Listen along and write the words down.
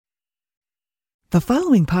The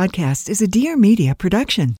following podcast is a Dear Media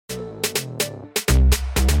production.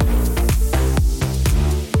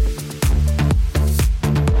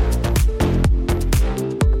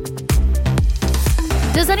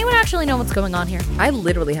 Does anyone actually know what's going on here? I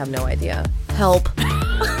literally have no idea. Help.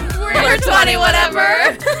 We're 20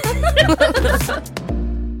 whatever.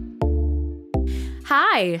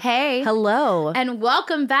 Hi. Hey. Hello. And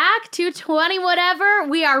welcome back to 20 whatever.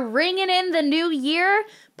 We are ringing in the new year.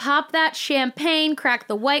 Pop that champagne, crack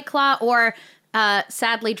the White Claw, or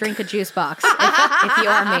sadly drink a juice box if you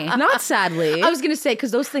are me. Not sadly. I was going to say,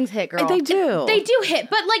 because those things hit, girl. They do. They do hit,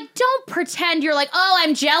 but like, don't pretend you're like, oh,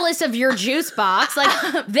 I'm jealous of your juice box. Like,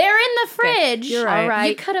 they're in the fridge. You're right. All right.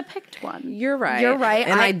 You could have picked one. You're right. You're right.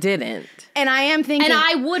 And I didn't. And I am thinking. And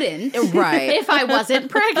I wouldn't. Right. If I wasn't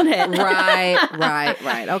pregnant.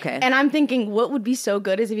 Right. Okay. And I'm thinking, what would be so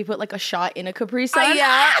good is if you put like a shot in a Capri Sun.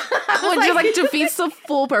 Yeah. Which is like defeats the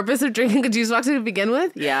full purpose of drinking a juice box to begin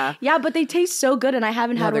with. Yeah. Yeah, but they taste so good, and I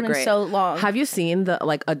haven't had one in so long. Have you seen the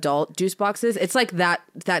like adult juice boxes? It's like that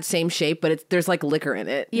same shape, but there's like liquor in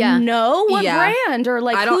it. Yeah. No? What Yeah. brand? Or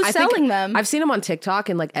like who's selling them? I've seen them on TikTok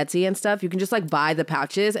and like Etsy and stuff. You can just like buy the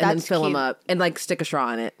pouches and then That's fill them cute. up and like stick a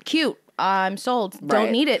straw in it. Cute. I'm sold. Right.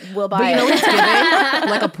 Don't need it. We'll buy But you know it. what's giving?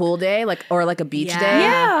 Like a pool day, or like a beach Yeah. day.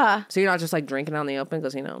 Yeah. So you're not just like drinking out in the open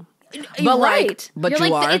because You're like, right. but You're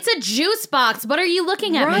you like, are. it's a juice box. What are you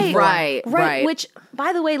looking at me for? Right. Which,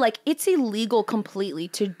 by the way, like it's illegal completely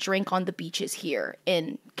to drink on the beaches here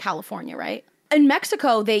in California, right? In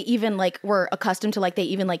Mexico, they even like were accustomed to like they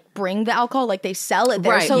even like bring the alcohol, like they sell it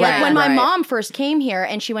there. Right, so like yeah, when my right. mom first came here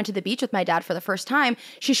and she went to the beach with my dad for the first time,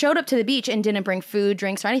 she showed up to the beach and didn't bring food,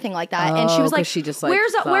 drinks, or anything like that. And she Oh, was 'cause like, she just, like,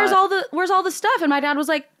 where's thought- all the stuff? And my dad was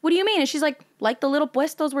like, what do you mean? And she's like the little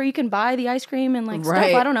puestos where you can buy the ice cream and like Right.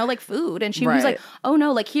 stuff. I don't know, like food. And she was Right. like, oh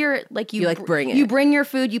no, like here, like you like, bring it. You bring your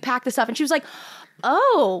food, you pack the stuff. And she was like,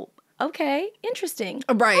 oh, okay, interesting.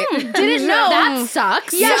 Right. Didn't know. That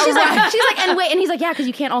sucks. Yeah, she's like, and wait, and he's like, yeah, because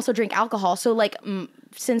you can't also drink alcohol. So like,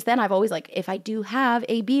 since then, I've always like, if I do have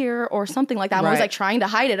a beer or something like that, I'm always Right. like trying to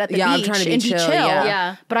hide it at the Yeah, I'm beach trying to be and chill, be chill.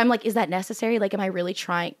 yeah. But I'm like, is that necessary? Like, am I really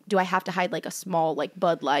trying? Do I have to hide like a small like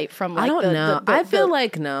Bud Light from like I don't know. the I feel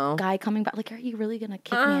like no. guy coming back? Like, are you really gonna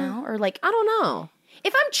kick me out or like? I don't know.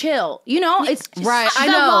 If I'm chill, you know, it's just, Right. I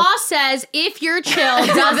The know. law says if you're chill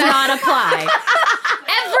does not apply.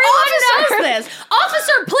 Everyone knows this.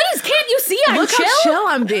 Officer, please, can't you see I'm Look chill? how chill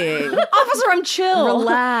I'm being. Officer, I'm chill.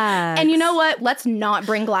 Relax. And you know what? Let's not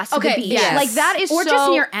bring glass to the beach. yes. Like that is Or so.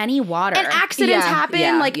 just near any water. And accidents Yeah, happen.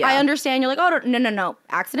 yeah, like yeah. I understand. You're like, oh no.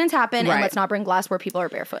 Accidents happen, and Right. let's not bring glass where people are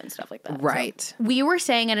barefoot and stuff like that. Right. We were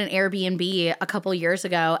staying at an Airbnb a couple years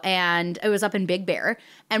ago, and it was up in Big Bear.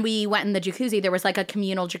 And we went in the jacuzzi. There was like a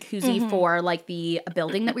communal jacuzzi for like the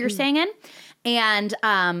building that we were staying in. And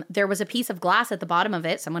there was a piece of glass at the bottom of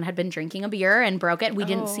it. Someone had been drinking a beer and broke it. We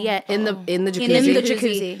didn't see it. In the jacuzzi. In the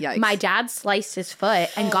jacuzzi. Yikes. My dad sliced his foot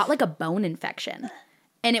and got like a bone infection.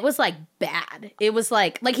 And it was like bad. It was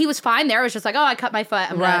like he was fine there. It was just like, oh, I cut my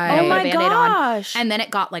foot. I'm Right. gonna Oh put my a Band-Aid gosh. on. And then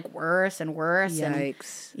it got like worse and worse. And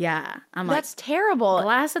Yikes. yeah. I'm That's like, terrible.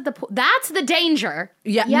 glass at the pool. That's the danger.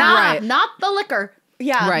 Yeah, Not, right. not the liquor.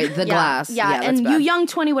 Yeah. Right, the glass. Yeah, Yeah, that's and you bad. young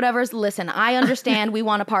 20 whatevers, listen, I understand we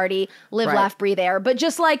want to party, live, Right. laugh, breathe air, but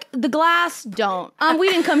just like the glass, don't. We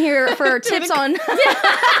didn't come here for tips on.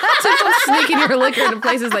 Tips on sneaking your liquor into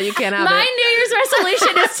places that you can't have My it. New Year's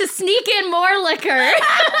resolution is to sneak in more liquor.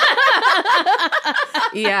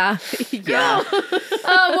 Yeah. Yeah.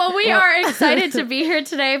 Well, we are excited to be here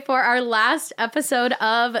today for our last episode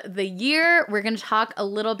of the year. We're going to talk a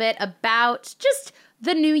little bit about just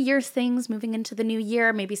the New Year's things moving into the new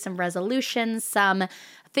year, maybe some resolutions, some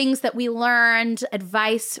things that we learned,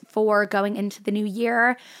 advice for going into the new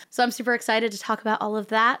year. So I'm super excited to talk about all of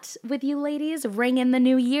that with you ladies. Ring in the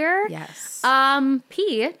new year. Yes.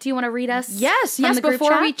 P, do you want to read us? Yes, from the group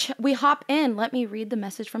before chat? we hop in, let me read the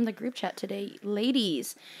message from the group chat today.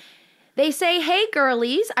 Ladies, they say, hey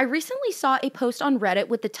girlies, I recently saw a post on Reddit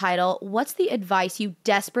with the title, what's the advice you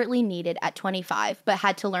desperately needed at 25 but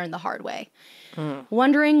had to learn the hard way?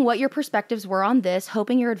 Wondering what your perspectives were on this,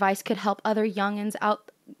 hoping your advice could help other youngins out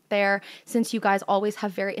there since you guys always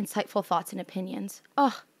have very insightful thoughts and opinions.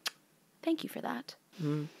 Oh, thank you for that.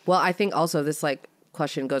 Well, I think also this like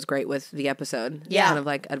question goes great with the episode. Yeah. Kind of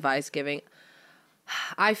like advice giving.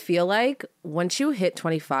 I feel like once you hit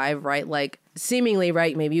 25, right, like seemingly,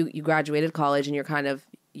 right, maybe you graduated college and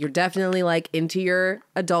you're definitely like into your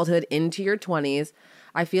adulthood, into your 20s.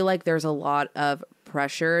 I feel like there's a lot of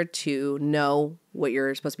pressure to know what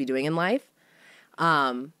you're supposed to be doing in life.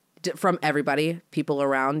 from everybody, people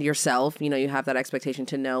around yourself. You know, you have that expectation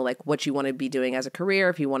to know like what you want to be doing as a career,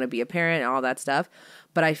 if you want to be a parent, and all that stuff.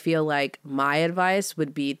 But I feel like my advice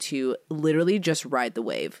would be to literally just ride the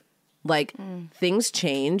wave. Like things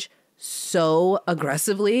change so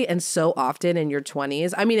aggressively and so often in your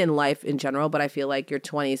 20s. I mean, in life in general, but I feel like your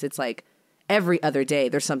 20s, it's like every other day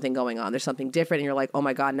there's something going on. There's something different. And you're like, oh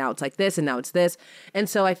my God, now it's like this and now it's this. And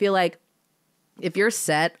so I feel like if you're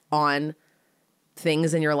set on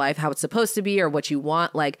things in your life, how it's supposed to be or what you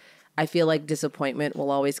want, like I feel like disappointment will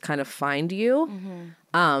always kind of find you.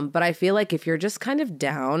 But I feel like if you're just kind of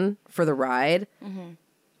down for the ride,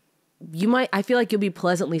 I feel like you'll be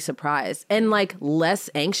pleasantly surprised and like less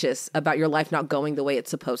anxious about your life not going the way it's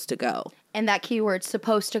supposed to go. And that keyword,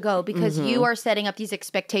 supposed to go, because you are setting up these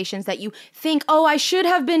expectations that you think, oh, I should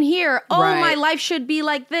have been here. Oh, my life should be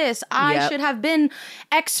like this. I should have been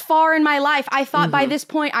X far in my life. I thought by this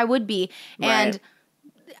point I would be. And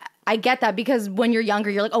I get that, because when you're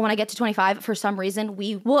younger, you're like, oh, when I get to 25, for some reason,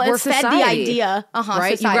 we're fed the idea. Right?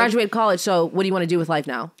 Society. You graduated college, so what do you want to do with life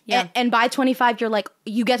now? Yeah. And by 25, you're like,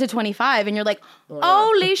 you get to 25 and you're like,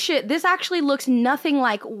 holy shit, this actually looks nothing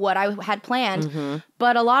like what I had planned.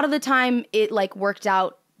 But a lot of the time it like worked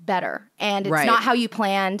out better, and it's not how you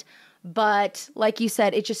planned. But like you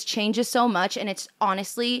said, it just changes so much, and it's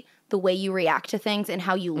honestly the way you react to things and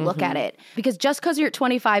how you look at it. Because just because you're at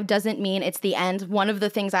 25 doesn't mean it's the end. One of the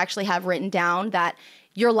things I actually have written down, that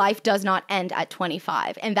your life does not end at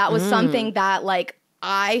 25. And that was something that like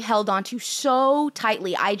I held on to so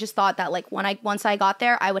tightly. I just thought that like once I got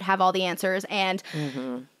there, I would have all the answers. And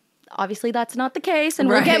obviously that's not the case. And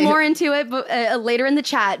we'll get more into it later in the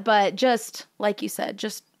chat. But just like you said,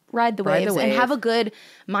 just ride the waves and have a good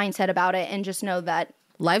mindset about it, and just know that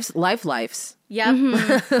Life's.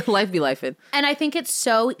 Yep. Life be lifing. And I think it's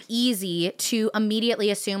so easy to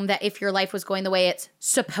immediately assume that if your life was going the way it's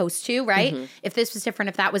supposed to, right? If this was different,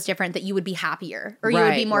 if that was different, that you would be happier or you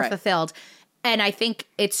would be more fulfilled. And I think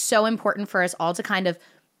it's so important for us all to kind of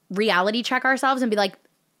reality check ourselves and be like,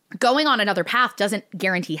 going on another path doesn't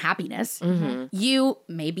guarantee happiness. You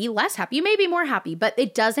may be less happy, you may be more happy, but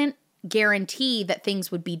it doesn't guarantee that things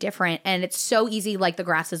would be different. And it's so easy, like the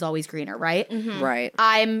grass is always greener, right? Right.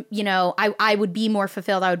 I would be more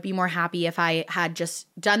fulfilled, I would be more happy if I had just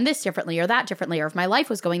done this differently or that differently, or if my life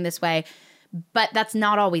was going this way. But that's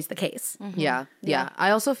not always the case. Yeah. I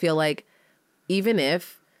also feel like even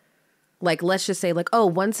if, like, let's just say like, oh,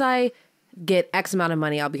 once I get X amount of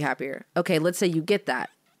money, I'll be happier. Okay, let's say you get that.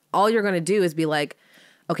 All you're going to do is be like,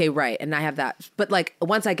 okay, right, and I have that. But like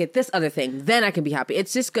once I get this other thing, then I can be happy.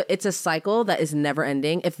 It's just it's a cycle that is never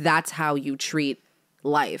ending. If that's how you treat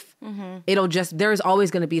life, there's always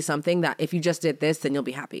going to be something that if you just did this, then you'll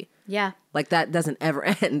be happy. Yeah. Like that doesn't ever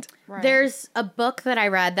end. Right. There's a book that I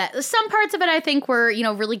read that some parts of it I think were,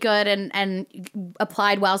 really good and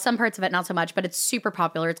applied well. Some parts of it not so much, but it's super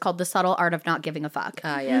popular. It's called The Subtle Art of Not Giving a Fuck.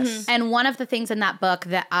 Yes. And one of the things in that book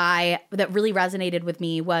that really resonated with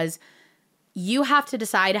me was, you have to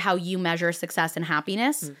decide how you measure success and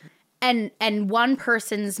happiness. And one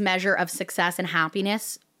person's measure of success and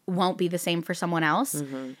happiness won't be the same for someone else.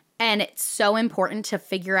 And it's so important to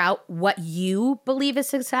figure out what you believe is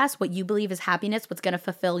success, what you believe is happiness, what's going to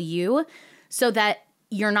fulfill you, so that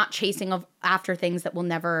you're not chasing after things that will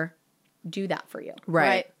never do that for you.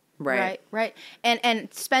 Right.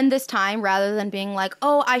 And spend this time, rather than being like,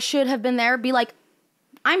 oh, I should have been there, be like,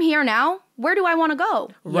 I'm here now. Where do I want to go?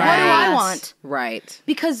 What do I want? Right.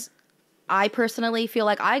 Because I personally feel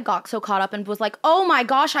like I got so caught up and was like, oh my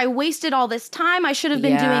gosh, I wasted all this time. I should have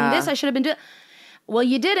been doing this. I should have been doing. Well,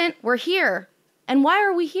 you didn't. We're here. And why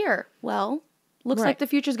are we here? Well, looks like the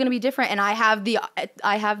future is going to be different. And I have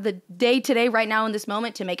the day today right now in this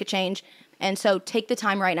moment to make a change. And so take the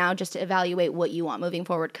time right now just to evaluate what you want moving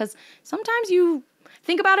forward. Because sometimes you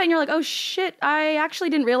think about it and you're like, oh shit, I actually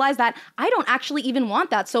didn't realize that I don't actually even want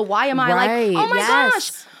that. So why am I like, oh my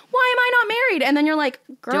gosh, why am I not married? And then you're like,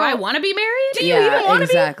 girl, do I want to be married? Do you even want to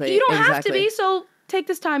be? You don't have to be. So take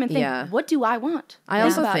this time and think, what do I want? I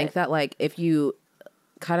also think that like if you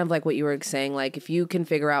kind of like what you were saying, like if you can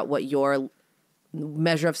figure out what your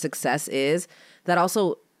measure of success is, that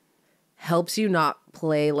also helps you not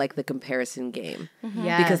play like the comparison game.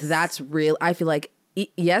 Because that's real. I feel like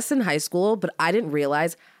yes, in high school, but I didn't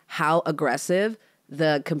realize how aggressive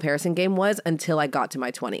the comparison game was until I got to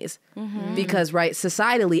my 20s. Because,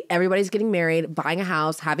 societally, everybody's getting married, buying a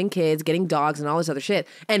house, having kids, getting dogs and all this other shit,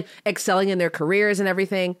 and excelling in their careers and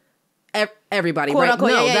everything. Everybody, quote, right?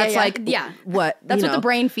 Unquote, no, yeah, that's yeah. like what that's what the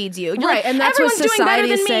brain feeds you. You're right, like, and that's everyone's what doing better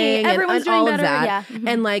society's than saying, me. Everyone's and doing all better. of that. Yeah.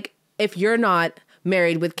 And like, if you're not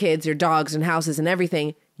married with kids or dogs and houses and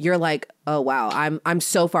everything, you're like, oh wow, I'm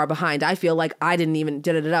so far behind. I feel like I didn't even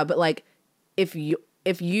da-da-da-da. But like if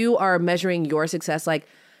you are measuring your success like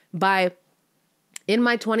by in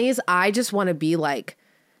my 20s, I just want to be like,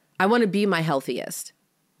 I want to be my healthiest.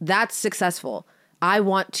 That's successful. I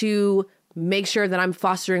want to make sure that I'm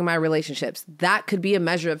fostering my relationships. That could be a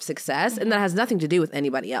measure of success, and that has nothing to do with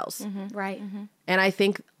anybody else. Right. And I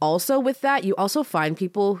think also with that, you also find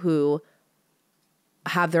people who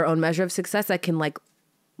have their own measure of success that can like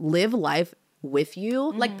live life with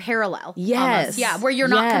you. Like parallel. Yes. Almost. Yeah. Where you're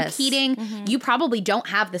not Yes. competing. You probably don't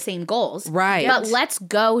have the same goals. Right. But let's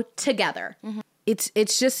go together.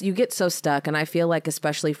 It's just, you get so stuck. And I feel like,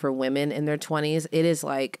 especially for women in their 20s, it is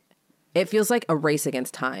like, it feels like a race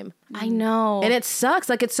against time. I know. And it sucks.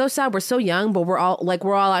 Like, it's so sad. We're so young, but we're all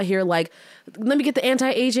out here like, let me get the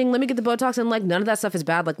anti-aging, let me get the Botox. And like, none of that stuff is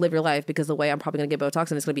bad. Like, live your life, because the way I'm probably going to get Botox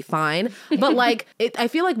and it's going to be fine. But like, I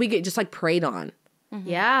feel like we get just like preyed on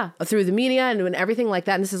Yeah. through the media and everything like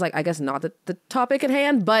that. And this is like, I guess not the topic at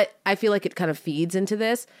hand, but I feel like it kind of feeds into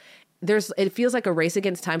this. It feels like a race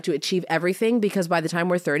against time to achieve everything, because by the time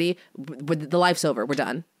we're 30, the life's over. We're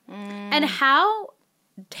done. And how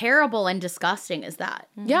terrible and disgusting is that?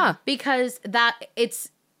 Yeah. Because it's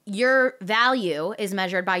your value is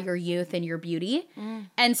measured by your youth and your beauty.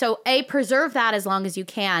 And so preserve that as long as you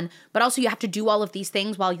can, but also you have to do all of these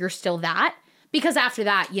things while you're still that, because after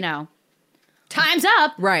that, time's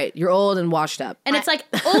up. Right. You're old and washed up. And it's like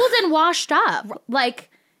old and washed up. Like,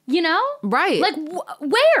 Right. Like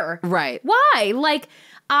where? Right. Why? Like,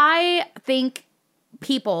 I think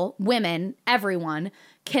people, women, everyone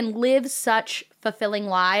can live such fulfilling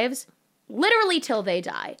lives literally till they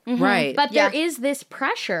die. Right. But there is this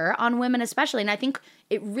pressure on women especially. And I think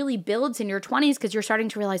it really builds in your 20s because you're starting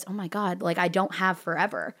to realize, oh my God, like I don't have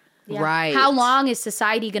forever. Right. How long is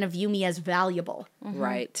society going to view me as valuable?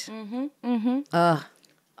 Right.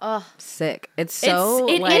 Sick. It's so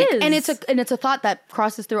It like, is. And it's a thought that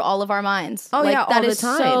crosses through all of our minds. Oh, yeah, that all the is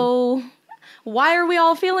time. So why are we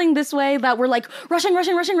all feeling this way, that we're like rushing,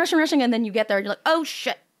 and then you get there and you're like, oh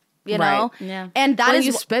shit, you know? Right. Yeah. And that well, is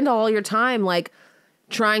you spend all your time like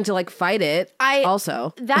trying to like fight it.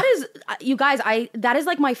 Also that is, you guys, that is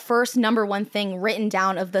like my first number one thing written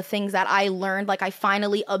down of the things that I learned, like I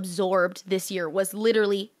finally absorbed this year, was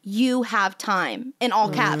literally, you have time, in all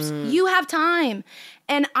caps. You have time.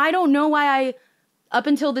 And I don't know why I, up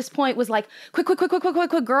until this point, was like, quick,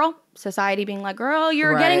 girl. Society being like, girl,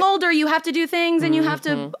 you're Right. getting older. You have to do things, and you have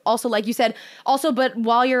to also, like you said, also, but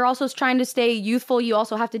while you're also trying to stay youthful, you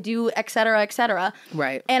also have to do et cetera, et cetera.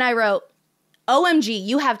 Right. And I wrote, OMG,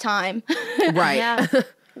 you have time. Right. Yeah.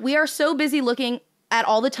 We are so busy looking at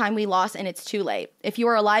all the time we lost, and it's too late. If you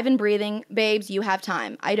are alive and breathing, babes, you have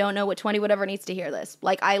time. I don't know what 20 whatever needs to hear this.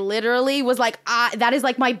 Like, I literally was like, that is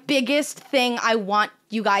like my biggest thing I want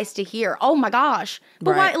you guys to hear. Oh my gosh.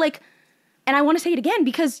 But Right. why, like, and I want to say it again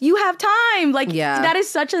because you have time. Like, Yeah. that is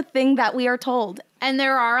such a thing that we are told. And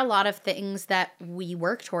there are a lot of things that we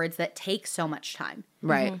work towards that take so much time.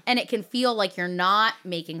 Right. And it can feel like you're not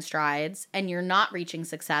making strides and you're not reaching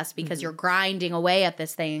success because you're grinding away at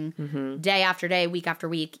this thing day after day, week after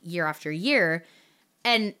week, year after year.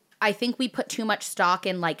 And I think we put too much stock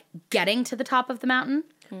in like getting to the top of the mountain,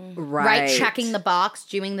 right? Checking the box,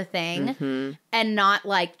 doing the thing, and not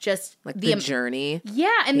like just like the am- journey. Yeah,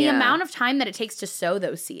 and the Yeah. amount of time that it takes to sow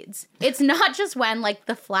those seeds. It's not just when like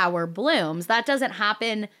the flower blooms. That doesn't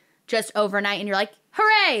happen just overnight and you're like,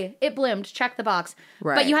 hooray, it bloomed, check the box.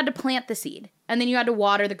 Right. But you had to plant the seed and then you had to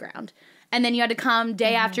water the ground. And then you had to come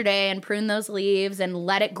day after day and prune those leaves and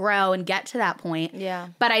let it grow and get to that point. Yeah.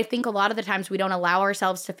 But I think a lot of the times we don't allow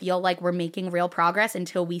ourselves to feel like we're making real progress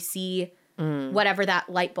until we see whatever that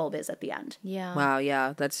light bulb is at the end. Yeah. Wow,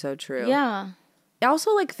 yeah, that's so true. Yeah.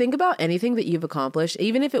 Also, like, think about anything that you've accomplished,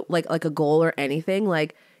 even if it like a goal or anything.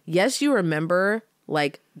 Like, yes, you remember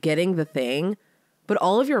like getting the thing, but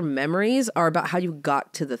all of your memories are about how you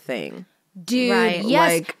got to the thing. Dude, Right.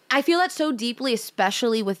 yes. Like- I feel that so deeply,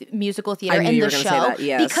 especially with musical theater I knew and you the were gonna show. say that,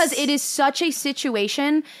 yes. Because it is such a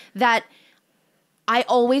situation that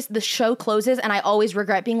the show closes and I always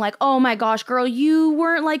regret being like, oh my gosh, girl, you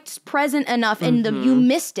weren't like present enough and you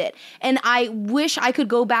missed it. And I wish I could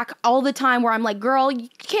go back all the time where I'm like, girl,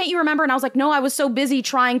 can't you remember? And I was like, no, I was so busy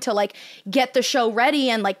trying to like get the show ready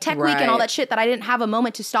and like tech week and all Right. that shit that I didn't have a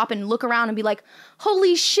moment to stop and look around and be like,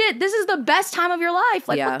 holy shit, this is the best time of your life.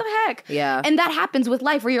 Like, Yeah. what the heck? Yeah. And that happens with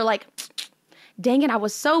life where you're like, dang it, I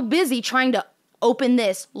was so busy trying to open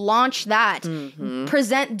this, launch that,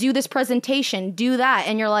 do this presentation, do that.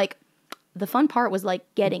 And you're like, the fun part was like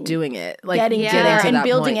Doing it, like getting Yeah. there to and that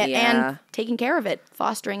building point, it yeah. and taking care of it,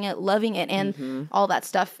 fostering it, loving it, and all that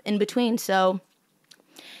stuff in between. So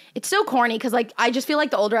it's so corny because like I just feel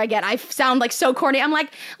like the older I get, I sound like so corny. I'm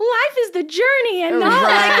like, life is the journey and not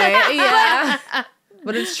Right. Yeah.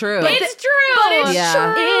 But it's true. It's true. But it's Yeah.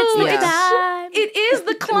 true. It's the Yeah. time. It is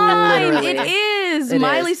the climb. Literally. It is. It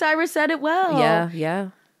Miley is. Cyrus said it well. Yeah.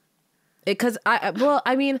 Because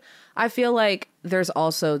I feel like there's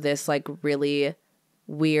also this like really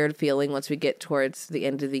weird feeling once we get towards the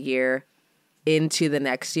end of the year into the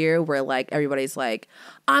next year where like everybody's like,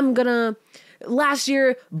 last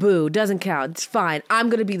year, boo, doesn't count. It's fine. I'm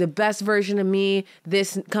going to be the best version of me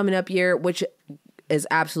this coming up year, which is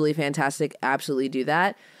absolutely fantastic. Absolutely do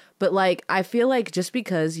that. But like, I feel like just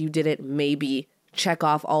because you didn't maybe check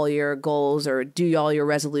off all your goals or do all your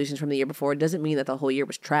resolutions from the year before doesn't mean that the whole year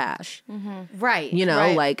was trash. Right. You know,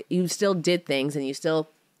 Right. like you still did things and you still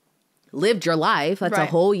lived your life. That's a Right.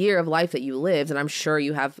 whole year of life that you lived. And I'm sure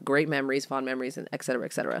you have great memories, fond memories, and et cetera,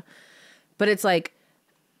 et cetera. But it's like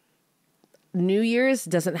New Year's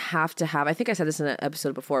doesn't have to have, I think I said this in an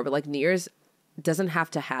episode before, but like New Year's doesn't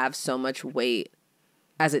have to have so much weight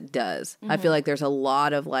as it does. I feel like there's a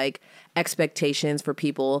lot of like expectations for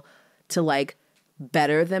people to like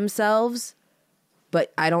better themselves,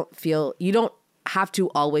 but I don't feel you don't have to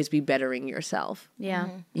always be bettering yourself. Yeah.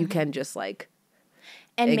 You can just like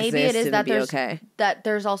And maybe it exist is and that be there's okay. that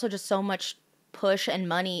there's also just so much push and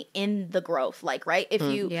money in the growth. Like, right? If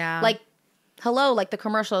you Yeah. like, hello, like the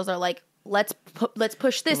commercials are like, let's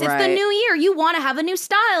push this. It's the Right. new year. You want to have a new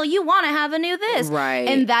style. You want to have a new this. Right.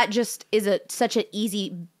 And that just is such an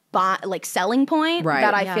easy like selling point Right.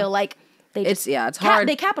 that I Yeah. feel like they It's- just it's hard.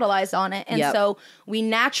 they capitalized on it. And Yep. so we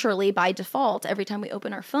naturally by default every time we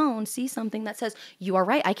open our phone see something that says, "You are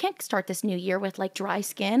right. I can't start this new year with like dry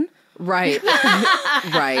skin." Right.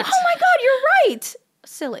 Right. Oh my god, you're right.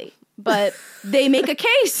 Silly. But they make a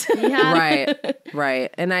case. Right. Right.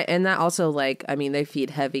 And that also like, I mean, they feed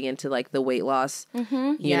heavy into like the weight loss. You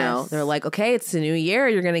know, Yes. they're like, okay, it's the new year.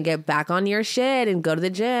 You're going to get back on your shit and go to the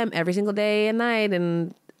gym every single day and night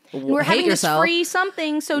and We're hate having yourself. this free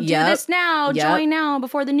something, so do Yep. this now. Yep. Join now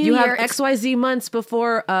before the new You year. have XYZ months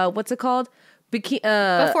before, what's it called? Before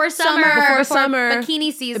Before summer. summer.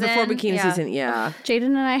 Bikini season. Before bikini Yeah. season. Yeah. Jaden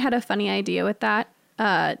and I had a funny idea with that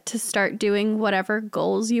to start doing whatever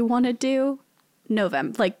goals you want to do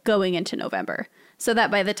November, like going into November, so that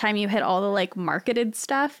by the time you hit all the like marketed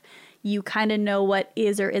stuff, you kind of know what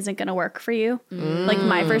is or isn't going to work for you. Like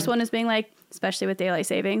my first one is being like, especially with daylight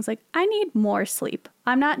savings, like I need more sleep.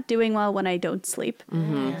 I'm not doing well when I don't sleep.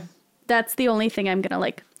 That's the only thing I'm going to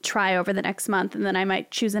like try over the next month. And then I might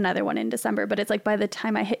choose another one in December. But it's like by the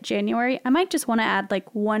time I hit January, I might just want to add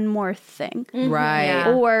like one more thing. Right. Yeah.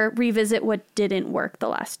 Or revisit what didn't work the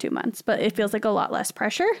last 2 months. But it feels like a lot less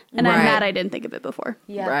pressure. And I'm Right. mad I didn't think of it before.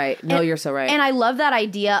 Yeah. Right. No, you're so right. And I love that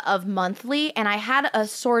idea of monthly. And I had a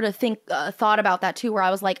sort of thought about that too, where I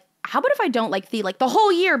was like, how about if I don't like the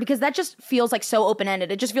whole year? Because that just feels like so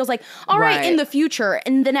open-ended. It just feels like, all right, Right. in the future,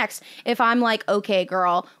 in the next, if I'm like, okay,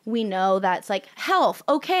 girl, we know that's like health.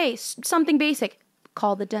 Okay, something basic.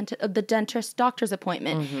 Call the dentist doctor's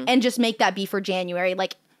appointment and just make that be for January.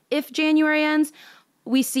 Like if January ends,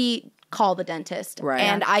 we see call the dentist. Right.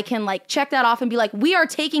 And I can like check that off and be like, we are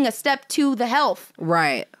taking a step to the health.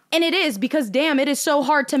 right. And it is because damn, it is so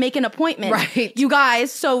hard to make an appointment. Right. You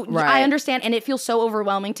guys. So Right. I understand. And it feels so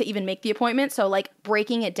overwhelming to even make the appointment. So like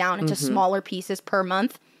breaking it down into smaller pieces per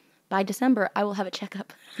month. By December, I will have a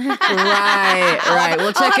checkup. Right.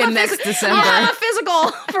 We'll check in next I'll December. have a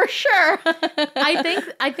physical for sure.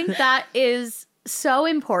 I think that is so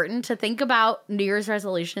important to think about New Year's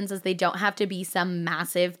resolutions as they don't have to be some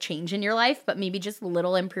massive change in your life, but maybe just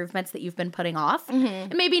little improvements that you've been putting off.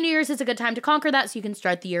 And maybe New Year's is a good time to conquer that so you can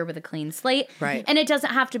start the year with a clean slate. Right. And it doesn't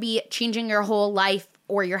have to be changing your whole life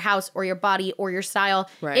or your house or your body or your style.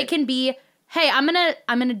 Right. It can be, hey, I'm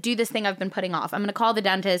gonna do this thing I've been putting off. I'm gonna call the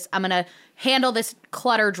dentist. I'm gonna handle this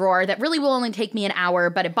clutter drawer that really will only take me an hour,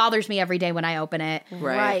 but it bothers me every day when I open it.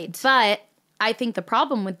 Right. But I think the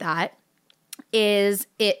problem with that is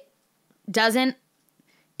it doesn't,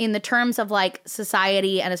 in the terms of like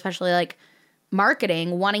society and especially like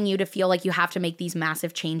marketing, wanting you to feel like you have to make these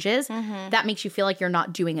massive changes, that makes you feel like you're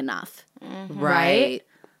not doing enough. Right.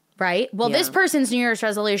 Right? Well, this Yeah. person's New Year's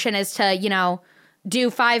resolution is to, you know, do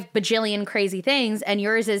 5 bajillion crazy things, and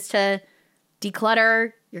yours is to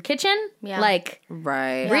declutter your kitchen. Yeah. Like,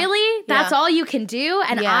 Right. really? That's Yeah. all you can do?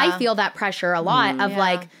 And Yeah. I feel that pressure a lot of Yeah.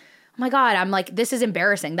 like, oh my God, I'm like, this is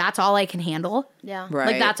embarrassing. That's all I can handle. Yeah. Right.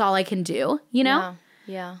 Like, that's all I can do, you know?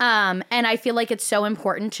 Yeah. And I feel like it's so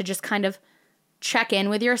important to just kind of check in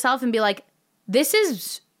with yourself and be like, this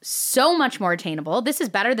is so much more attainable. This is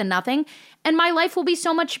better than nothing. And my life will be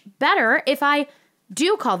so much better if I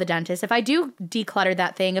do call the dentist, if I do declutter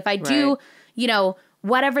that thing, if I do, you know,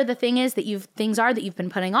 whatever the thing is that things are that you've been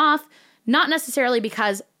putting off, not necessarily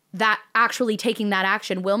because that actually taking that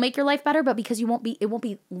action will make your life better, but because it won't be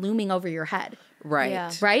looming over your head. Right.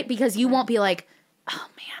 Yeah. Right? Because you won't be like, oh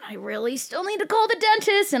man, I really still need to call the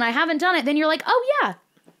dentist and I haven't done it. Then you're like, oh yeah,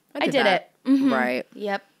 I did that. it. Right.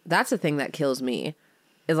 Yep. That's the thing that kills me,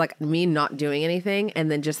 is like me not doing anything and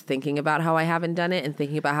then just thinking about how I haven't done it and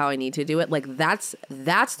thinking about how I need to do it. Like that's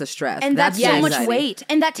the stress. And that's the so much anxiety. weight.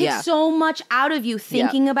 And that takes so much out of you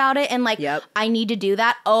thinking about it and like, I need to do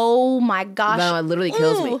that. Oh my gosh. No, it literally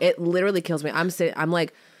kills me. It literally kills me. I'm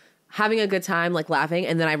like having a good time, like laughing,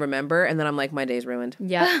 and then I remember, and then I'm like, my day's ruined.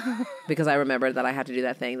 Yeah. Because I remembered that I had to do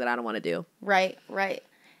that thing that I don't want to do. Right.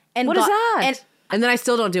 And What is that? And then I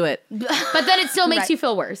still don't do it. But then it still makes you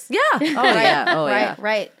feel worse. Yeah. Oh yeah. Oh yeah.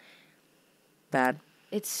 Right. Bad.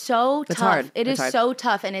 It's so It's tough. hard. It It's is hard. so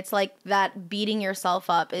tough. And it's like that beating yourself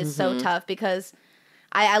up is so tough because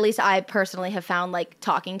I personally have found like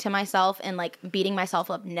talking to myself and like beating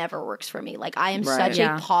myself up never works for me. Like I am such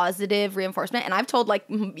Yeah. a positive reinforcement. And I've told like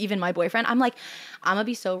even my boyfriend, I'm like, I'm gonna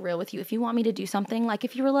be so real with you. If you want me to do something, like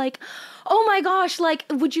if you were like, oh my gosh, like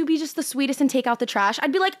would you be just the sweetest and take out the trash?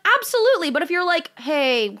 I'd be like, absolutely. But if you're like,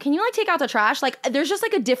 hey, can you like take out the trash? Like there's just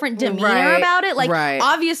like a different demeanor Right. about it. Like Right.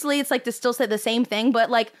 obviously it's like to still say the same thing, but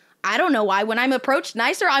like I don't know why. When I'm approached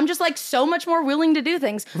nicer, I'm just like so much more willing to do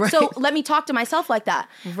things. So let me talk to myself like that.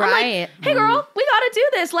 I'm Right. like, hey girl, we gotta do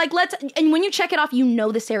this. Like and when you check it off, you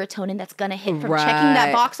know the serotonin that's gonna hit from checking that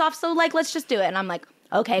Right. box off. So like, let's just do it. And I'm like,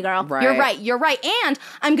 okay, girl, Right. you're right. And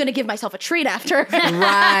I'm gonna give myself a treat after.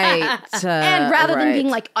 Right. And rather than right. being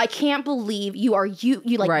like, I can't believe you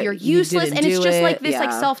like Right. you're You useless, didn't and it's do just like it. this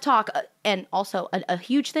like Yeah. self-talk, and also a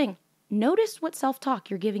huge thing. Notice what self-talk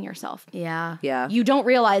you're giving yourself. Yeah. Yeah. You don't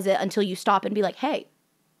realize it until you stop and be like, hey,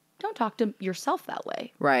 don't talk to yourself that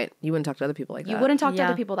way. Right. You wouldn't talk to other people like that. You wouldn't talk to Yeah.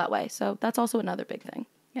 other people that way. So that's also another big thing.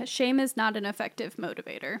 Yeah, shame is not an effective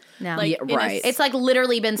motivator. No. Like, Yeah, in a right. It's like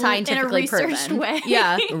literally been in a scientifically researched proven. way.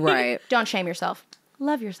 Yeah. Right. Don't shame yourself.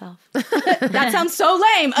 Love yourself. That sounds so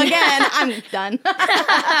lame. Again, I'm done.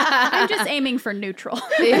 I'm just aiming for neutral.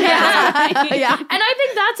 Yeah. And I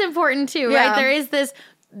think that's important too, Yeah. right? There is this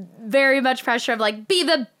very much pressure of like, be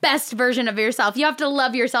the best version of yourself. You have to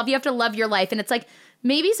love yourself. You have to love your life. And it's like,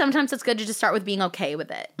 maybe sometimes it's good to just start with being okay with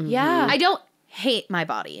it. Yeah. I don't hate my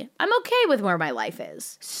body. I'm okay with where my life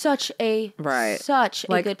is. Such a Right. such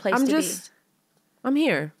Like, a good place I'm to just, I'm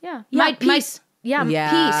here. be. Yeah. My- Peace. Yeah.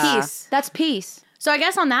 Yeah. Peace. That's peace. So I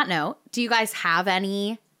guess on that note, do you guys have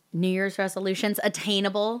any New Year's resolutions,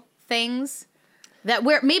 attainable things that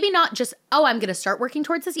we're maybe not just, oh, I'm going to start working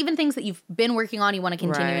towards this, even things that you've been working on, you want to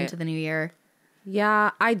continue Right. into the new year?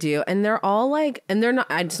 Yeah, I do. And they're all like, and they're not,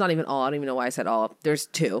 it's not even all. I don't even know why I said all. There's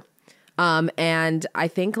two. And I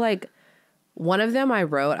think like one of them I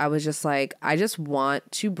wrote, I was just like, I just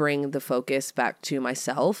want to bring the focus back to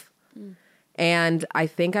myself. And I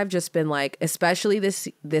think I've just been like, especially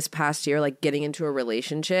this past year, like getting into a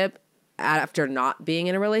relationship after not being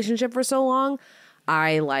in a relationship for so long,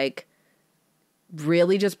 I like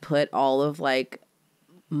really just put all of like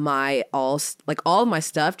all of my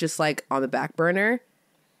stuff just like on the back burner.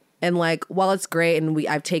 And like, while it's great and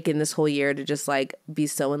I've taken this whole year to just like be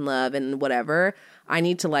so in love and whatever, I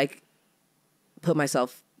need to like put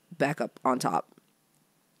myself back up on top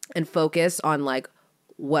and focus on like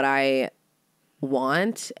what I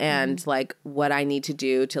want and like what I need to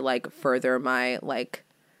do to like further my like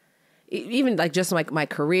even like just like my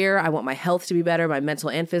career. I want my health to be better, my mental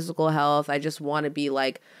and physical health. I just want to be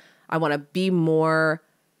like, I want to be more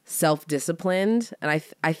self-disciplined. And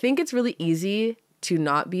I think it's really easy to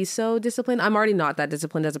not be so disciplined. I'm already not that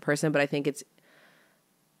disciplined as a person, but I think it's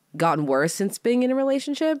gotten worse since being in a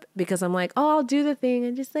relationship because I'm like, oh, I'll do the thing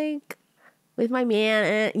and just like with my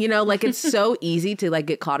man, you know, like it's so easy to like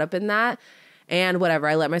get caught up in that. And whatever,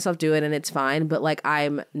 I let myself do it and it's fine. But like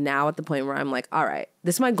I'm now at the point where I'm like, all right,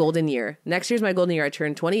 this is my golden year. Next year's my golden year. I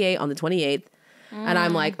turn 28 on the 28th. And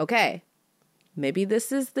I'm like, okay, maybe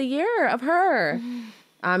this is the year of her.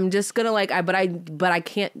 I'm just gonna like, but I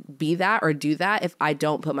can't be that or do that if I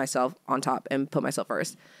don't put myself on top and put myself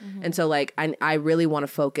first. And so like, I really want to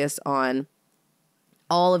focus on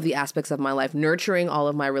all of the aspects of my life, nurturing all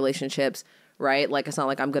of my relationships, right? Like, it's not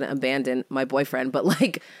like I'm gonna abandon my boyfriend, but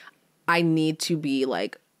like, I need to be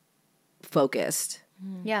like focused.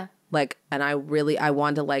 Yeah. Like, and I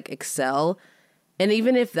want to like excel. And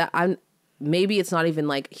even if maybe it's not even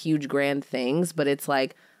like huge grand things, but it's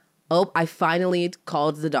like, oh, I finally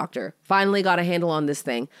called the doctor, finally got a handle on this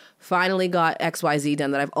thing, finally got XYZ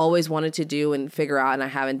done that I've always wanted to do and figure out and I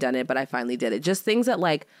haven't done it, but I finally did it. Just things that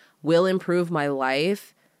like will improve my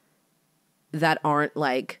life that aren't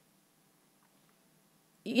like,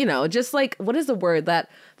 you know, just like, what is the word, that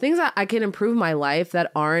things that I can improve my life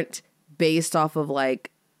that aren't based off of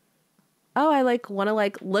like, oh, I like want to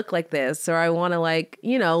like look like this, or I want to like,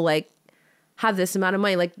 you know, like have this amount of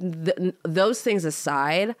money. Like those things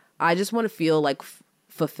aside, I just want to feel like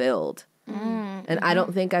fulfilled. And I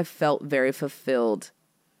don't think I've felt very fulfilled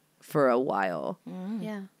for a while.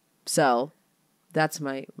 Yeah. So that's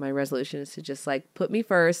my resolution, is to just like put me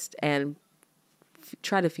first and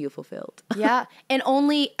try to feel fulfilled. Yeah. And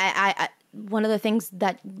only I one of the things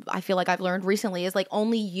that I feel like I've learned recently is like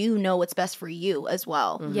only you know what's best for you as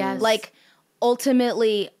well. Yes. Like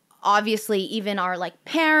ultimately, obviously, even our like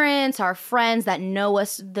parents, our friends that know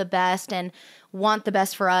us the best and want the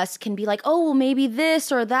best for us can be like, oh, well, maybe this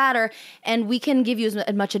or that, and we can give you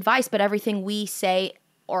as much advice, but everything we say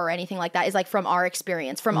or anything like that is like from our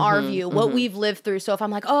experience, from our view, what we've lived through. So if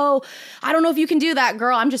I'm like, oh, I don't know if you can do that,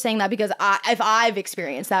 girl, I'm just saying that because if I've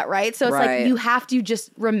experienced that, right? So it's like you have to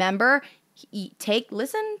just remember,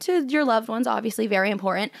 listen to your loved ones, obviously very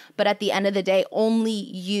important, but at the end of the day, only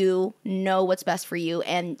you know what's best for you,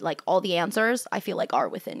 and like all the answers I feel like are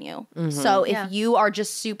within you. So if you are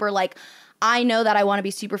just super like, I know that I want to be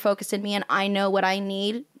super focused in me and I know what I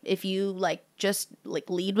need, if you like just like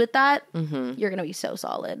lead with that, you're gonna be so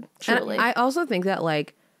solid. Truly. And I also think that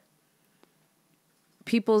like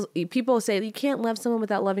people say you can't love someone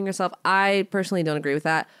without loving yourself. I personally don't agree with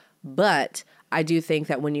that, but I do think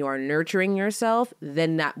that when you are nurturing yourself,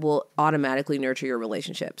 then that will automatically nurture your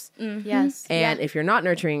relationships. Yes. And if you're not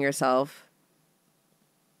nurturing yourself,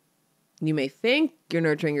 you may think you're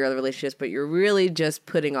nurturing your other relationships, but you're really just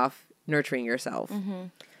putting off nurturing yourself.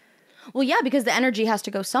 Well, yeah, because the energy has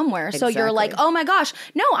to go somewhere. So you're Exactly. like, oh my gosh,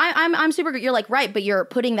 no, I'm super good. You're like, right, but you're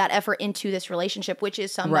putting that effort into this relationship, which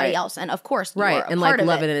is somebody Right. else, and of course, you Right. are a And part like of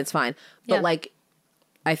love it. it and it's fine. But Yeah. like,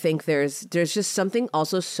 I think there's just something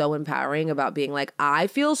also so empowering about being like, I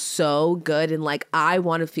feel so good and like I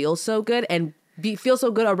want to feel so good and feel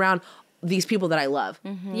so good around these people that I love.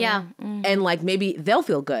 Yeah. And like maybe they'll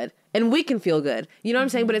feel good and we can feel good. You know what I'm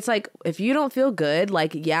saying? But it's like, if you don't feel good,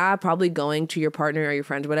 like, yeah, probably going to your partner or your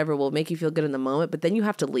friend or whatever will make you feel good in the moment, but then you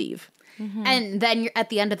have to leave. And then you're, at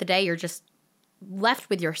the end of the day, you're just left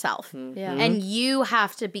with yourself. Yeah. And you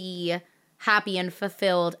have to be happy and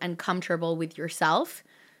fulfilled and comfortable with yourself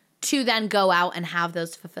to then go out and have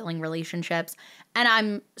those fulfilling relationships. And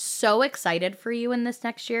I'm so excited for you in this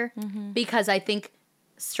next year because I think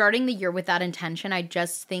starting the year with that intention, I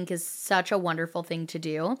just think is such a wonderful thing to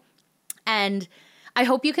do. And I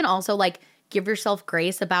hope you can also like give yourself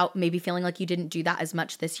grace about maybe feeling like you didn't do that as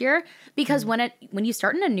much this year, because when you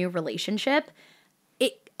start in a new relationship,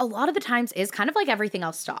 it a lot of the times is kind of like everything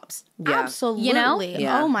else stops. Yeah. Absolutely. You know?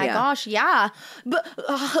 Yeah, Oh my yeah. gosh, yeah. But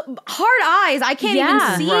hard eyes. I can't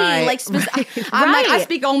Yeah. even see. Right, Like, I'm like, I Right.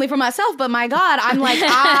 speak only for myself, but my God, I'm like,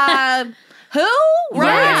 who? Right?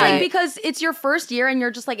 Right. It's like, because it's your first year and you're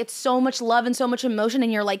just like, it's so much love and so much emotion,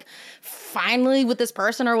 and you're like, finally with this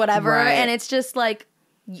person or whatever. Right. And it's just like,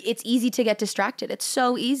 it's easy to get distracted. It's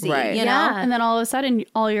so easy. Right. You Yeah. know? And then all of a sudden,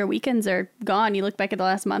 all your weekends are gone. You look back at the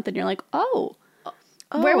last month and you're like, oh,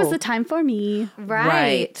 where was the time for me?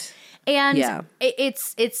 Right. And Yeah.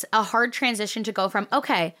 it's a hard transition to go from,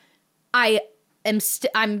 okay, I'm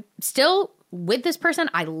still with this person.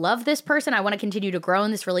 I love this person. I want to continue to grow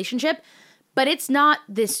in this relationship, but it's not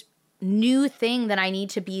this new thing that I need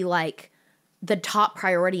to be like the top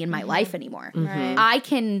priority in my life anymore. Right. I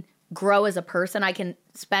can grow as a person. I can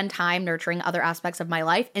spend time nurturing other aspects of my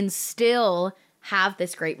life and still have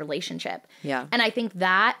this great relationship. Yeah. And I think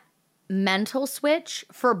that mental switch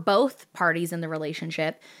for both parties in the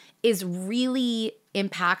relationship is really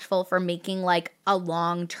impactful for making like a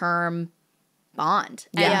long-term bond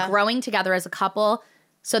Yeah. and growing together as a couple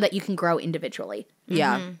so that you can grow individually.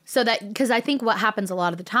 Yeah. So that, because I think what happens a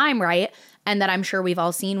lot of the time, right, and that I'm sure we've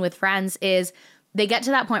all seen with friends, is they get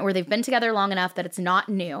to that point where they've been together long enough that it's not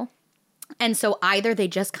new. And so either they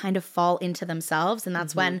just kind of fall into themselves, and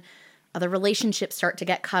that's when other relationships start to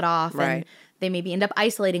get cut off and Right. they maybe end up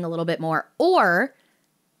isolating a little bit more, or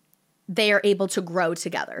they are able to grow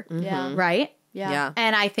together, Yeah. right? Yeah.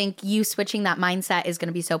 And I think you switching that mindset is going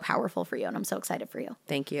to be so powerful for you, and I'm so excited for you.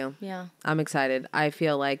 Thank you. Yeah. I'm excited. I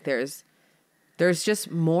feel like there's just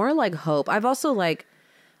more like hope. I've also like,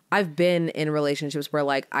 I've been in relationships where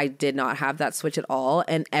like I did not have that switch at all,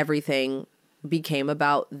 and everything became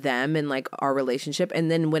about them and like our relationship.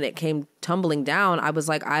 And then when it came tumbling down, I was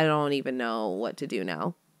like, I don't even know what to do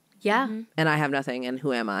now. Yeah. And I have nothing, and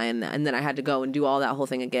who am I? And then I had to go and do all that whole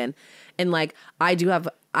thing again. And like I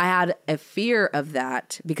had a fear of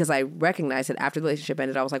that because I recognized it after the relationship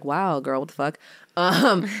ended. I was like, wow, girl, what the fuck?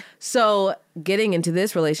 So getting into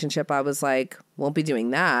this relationship, I was like, won't be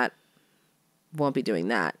doing that.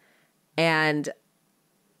 And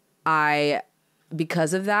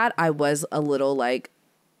because of that, I was a little like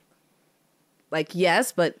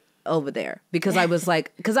yes, but over there, because I was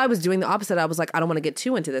like, because I was doing the opposite. I was like, I don't want to get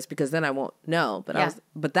too into this because then I won't know. But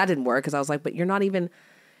but that didn't work because I was like, but you're not even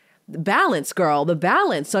balance, girl, the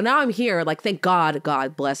balance. So now I'm here, like, thank God,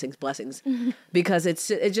 blessings, because it's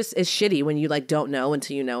shitty when you like don't know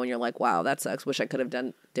until you know, and you're like, wow, that sucks. Wish I could have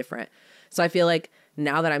done different. So I feel like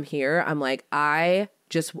now that I'm here, I'm like, I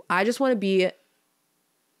just want to be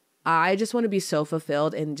so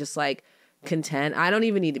fulfilled and just like content. I don't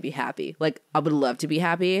even need to be happy. Like, I would love to be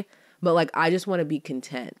happy, but like, I just want to be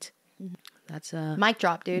content. That's mic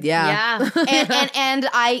drop, dude. Yeah. and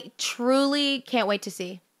I truly can't wait to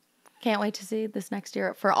see this next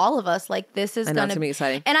year for all of us. Like, this is gonna be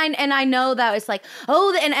exciting. And I know that it's like,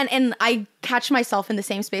 oh, and I catch myself in the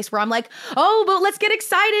same space where I'm like, oh, but let's get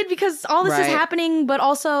excited because all this is happening, but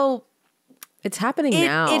also it's happening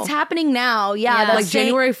now. It's happening now. Yeah. Like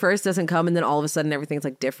January 1st doesn't come and then all of a sudden everything's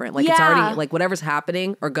like different. Like it's already like whatever's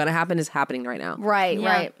happening or gonna happen is happening right now. Right.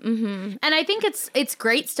 Mm-hmm. And I think it's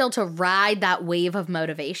great still to ride that wave of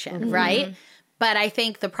motivation, right? But I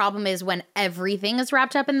think the problem is when everything is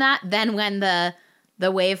wrapped up in that, then when the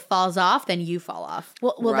wave falls off, then you fall off.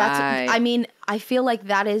 Well, that's, I mean, I feel like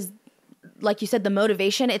that is, like you said, the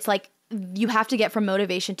motivation. It's like, you have to get from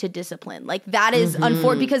motivation to discipline. Like that is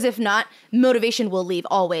unfortunate, because if not, motivation will leave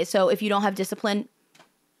always. So if you don't have discipline,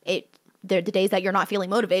 the days that you're not feeling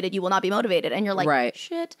motivated, you will not be motivated. And you're like,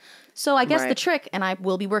 shit. So I guess the trick, and I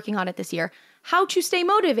will be working on it this year, how to stay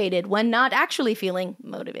motivated when not actually feeling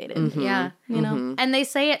motivated. Yeah. You know? And they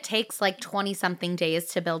say it takes like 20 something days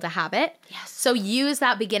to build a habit. Yes. So use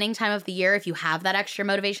that beginning time of the year, if you have that extra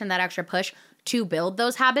motivation, that extra push, to build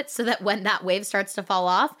those habits so that when that wave starts to fall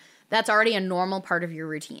off, that's already a normal part of your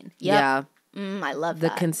routine. Yep. Yeah. I love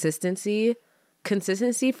that. The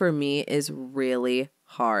consistency for me is really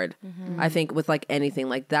hard. I think with like anything,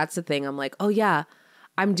 like that's the thing. I'm like, oh yeah,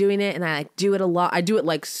 I'm doing it, and I like do it a lot. I do it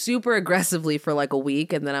like super aggressively for like a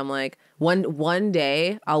week, and then I'm like, one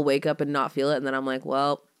day I'll wake up and not feel it, and then I'm like,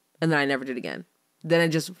 well, and then I never do it again. Then it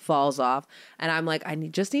just falls off, and I'm like,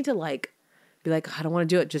 just need to like be like, I don't want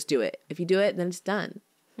to do it. Just do it. If you do it, then it's done.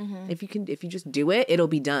 If you just do it, it'll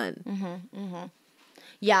be done.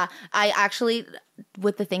 Yeah, I actually,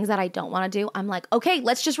 with the things that I don't want to do, I'm like, okay,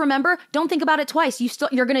 let's just remember, don't think about it twice.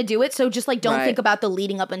 You're going to do it. So just like, don't think about the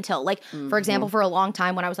leading up until, like, for example, for a long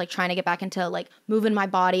time when I was like trying to get back into like moving my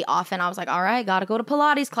body often, I was like, all right, got to go to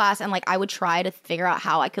Pilates class. And like, I would try to figure out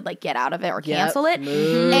how I could like get out of it or cancel it.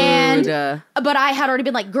 But I had already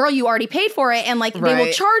been like, girl, you already paid for it. And like, they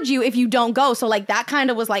will charge you if you don't go. So like, that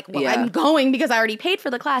kind of was like, well, I'm going because I already paid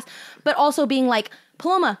for the class. But also being like,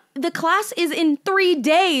 Paloma, the class is in 3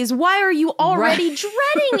 days. Why are you already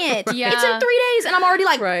dreading it? Yeah. It's in 3 days. And I'm already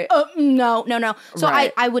like, no. So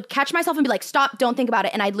I would catch myself and be like, stop, don't think about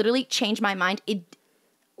it. And I'd literally change my mind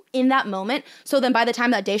in that moment. So then by the time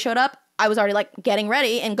that day showed up, I was already like getting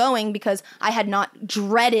ready and going because I had not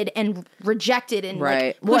dreaded and rejected and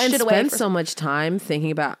like pushed it away. Spend so much time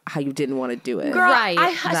thinking about how you didn't want to do it. Girl,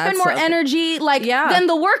 I spend more energy than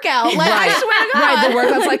the workout. Like, I swear to God. Right, the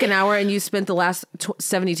workout's like an hour and you spent the last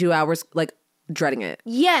 72 hours like dreading it.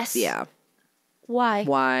 Yes. Yeah.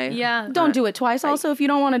 Why? Yeah. Don't do it twice. Also, if you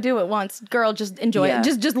don't want to do it once, girl, just enjoy it.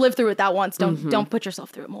 Just live through it that once. Don't put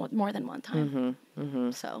yourself through it more than one time.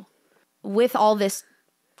 So with all this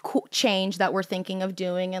change that we're thinking of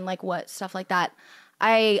doing and like what stuff like that,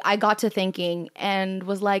 I got to thinking and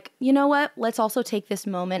was like, you know what? Let's also take this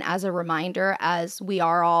moment as a reminder, as we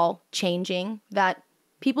are all changing, that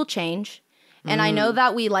people change. And I know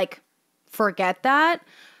that we like forget that,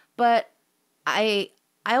 but I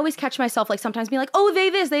always catch myself like sometimes being like, oh, they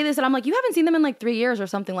this. And I'm like, you haven't seen them in like 3 years or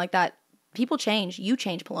something like that. People change. You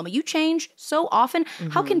change, Paloma. You change so often.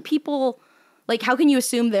 How can people... like, how can you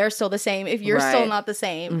assume they're still the same if you're still not the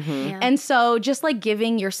same? Yeah. And so just like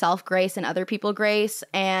giving yourself grace and other people grace,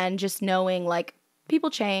 and just knowing like people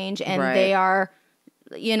change and they are,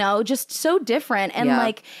 you know, just so different. And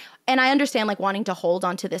like, and I understand like wanting to hold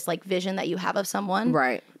on to this like vision that you have of someone.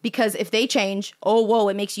 Right. Because if they change, oh, whoa,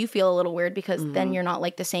 it makes you feel a little weird because then you're not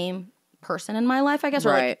like the same person in my life, I guess,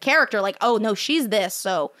 or like character. Like, oh, no, she's this.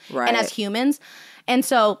 So, and as humans. And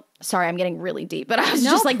so, sorry, I'm getting really deep, but I was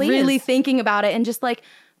just like really thinking about it and just like,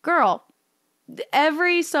 girl,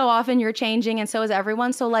 every so often you're changing and so is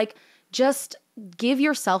everyone. So like, just give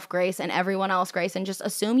yourself grace and everyone else grace and just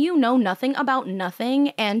assume you know nothing about nothing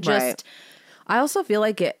and just. I also feel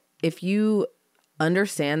like if you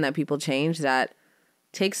understand that people change, that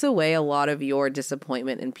takes away a lot of your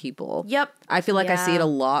disappointment in people. Yep. I feel like I see it a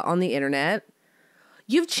lot on the internet.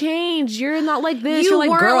 You've changed. You're not like this. You You're like,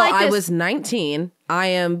 weren't girl, like I this." was 19. I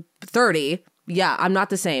am 30. Yeah, I'm not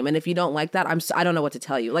the same. And if you don't like that, I don't know what to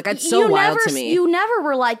tell you. Like, it's so wild to me. You never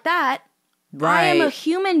were like that. Right. I am a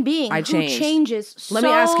human being who changed. changes so Let me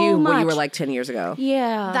ask you what you were much. like 10 years ago.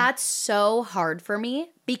 Yeah. That's so hard for me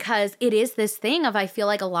because it is this thing of I feel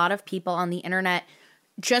like a lot of people on the internet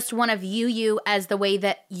just want to view you as the way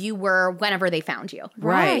that you were whenever they found you.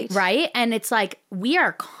 Right. Right? And it's like we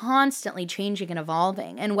are constantly changing and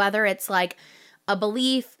evolving. And whether it's like a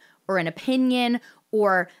belief or an opinion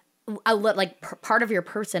or part of your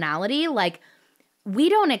personality, like we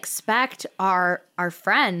don't expect our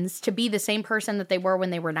friends to be the same person that they were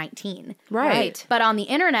when they were 19. Right. But on the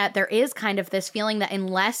internet, there is kind of this feeling that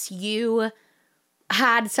unless you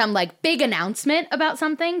had some like big announcement about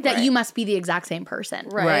something, that you must be the exact same person.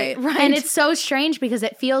 Right. And it's so strange because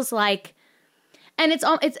it feels like, and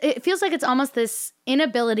it feels like it's almost this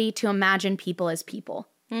inability to imagine people as people.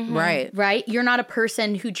 Right. Right? You're not a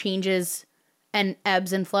person who changes and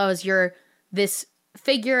ebbs and flows. You're this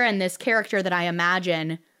figure and this character that I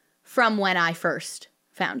imagine from when I first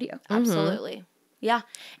found you. Absolutely. Yeah.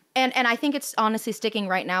 And I think it's honestly sticking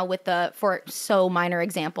right now with for so minor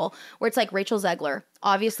example, where it's like Rachel Zegler.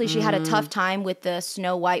 Obviously, she had a tough time with the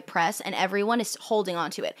Snow White press, and everyone is holding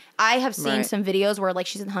on to it. I have seen some videos where like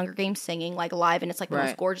she's in the Hunger Games singing like live, and it's like the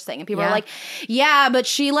most gorgeous thing. And people are like, yeah, but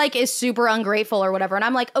she like is super ungrateful or whatever. And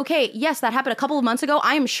I'm like, okay, yes, that happened a couple of months ago.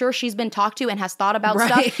 I am sure she's been talked to and has thought about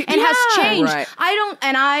stuff and has changed. Right.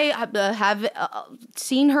 I have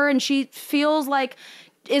seen her, and she feels like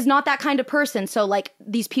is not that kind of person. So like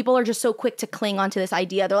these people are just so quick to cling onto this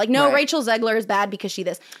idea. They're like, no, Rachel Zegler is bad because she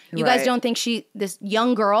this. You guys don't think this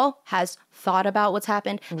young girl has thought about what's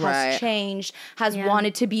happened, has changed, has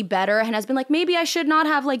wanted to be better, and has been like, maybe I should not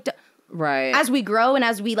have like Right. As we grow and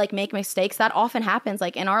as we like make mistakes, that often happens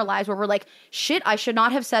like in our lives where we're like, shit, I should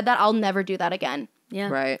not have said that. I'll never do that again. Yeah.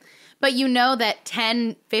 Right. But you know that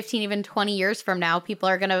 10, 15, even 20 years from now, people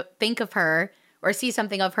are going to think of her or see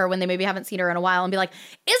something of her when they maybe haven't seen her in a while and be like,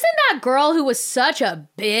 isn't that girl who was such a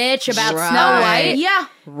bitch about Snow White? Yeah.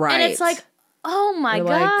 Right. And it's like, oh my You're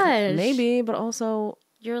gosh. like, maybe, but also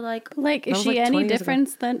You're like, Like, is was she like 20 any years ago.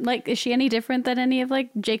 different than is she any different than any of like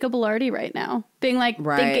Jacob Elordi right now? Being like,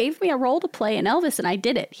 Right. they gave me a role to play in Elvis and I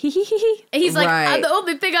did it. Hee hee hee hee. And he's like, Right. the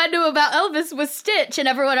only thing I knew about Elvis was Stitch. And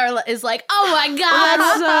everyone is like, oh my God.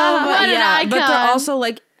 What an icon. But they're also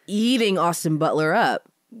like eating Austin Butler up.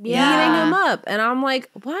 Eating him up. And I'm like,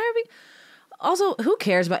 why are we... Also, who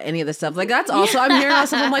cares about any of this stuff? Like, that's also... I'm hearing all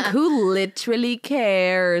stuff. I'm like, who literally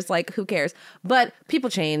cares? Like, who cares? But people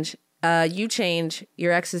change. You change.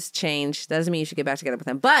 Your exes change. That doesn't mean you should get back together with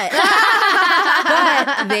them. But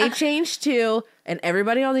they changed too. And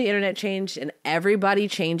everybody on the internet changed. And everybody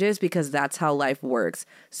changes because that's how life works.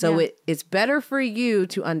 So it's better for you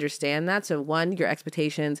to understand that. So one, your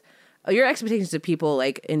expectations of people,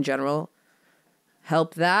 like, in general,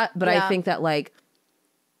 help that. But I think that, like,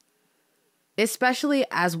 especially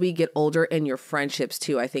as we get older in your friendships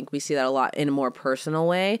too, I think we see that a lot in a more personal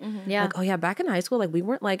way. Yeah. Like, oh yeah, back in high school, like we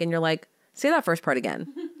weren't like, and you're like, say that first part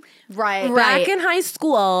again. right. Back in high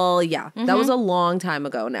school, yeah, that was a long time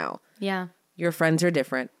ago now. Yeah. Your friends are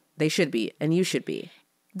different. They should be, and you should be.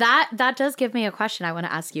 That does give me a question I want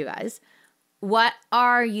to ask you guys. What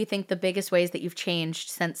are you think the biggest ways that you've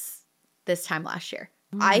changed since this time last year?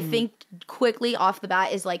 I think quickly off the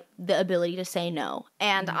bat is like the ability to say no.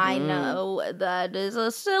 And I know that is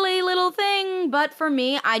a silly little thing, but for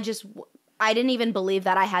me, I didn't even believe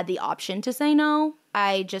that I had the option to say no.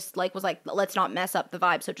 I just like was like, let's not mess up the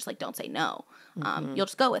vibe. So just like, don't say no. You'll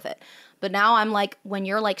just go with it. But now I'm like, when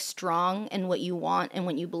you're like strong in what you want and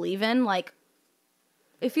what you believe in, like,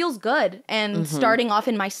 it feels good. And starting off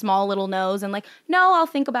in my small little no's and like, no, I'll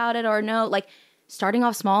think about it, or no, like, starting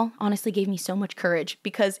off small honestly gave me so much courage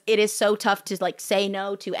because it is so tough to like say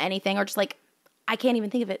no to anything, or just like, I can't even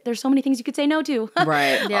think of it. There's so many things you could say no to.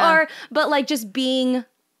 Right. Yeah. But like just being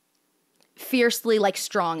fiercely like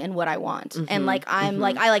strong in what I want. And like, I'm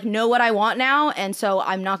like, I like know what I want now. And so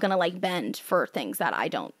I'm not going to like bend for things that I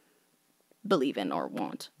don't believe in or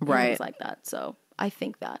want. and Right. Things like that. So I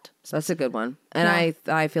think that. So that's a good one. And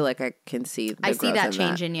I feel like I can see the I see growth that in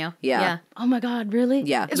change in you. Yeah. Oh my God, really?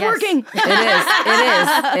 Yeah. It's Yes. working.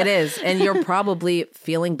 It is. And you're probably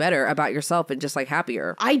feeling better about yourself and just like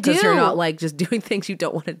happier. I Because you're do. not like just doing things you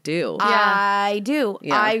don't want to do. I do.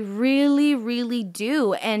 Yeah. I really, really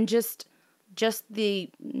do. And just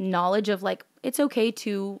the knowledge of like, it's okay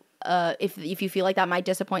to if you feel like that might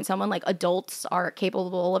disappoint someone, like adults are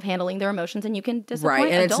capable of handling their emotions, and you can disappoint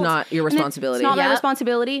Right, and it's adults. not your And responsibility. It's not my Yep.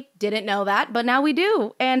 responsibility. Didn't know that, but now we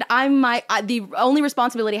do. And the only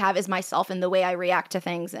responsibility I have is myself and the way I react to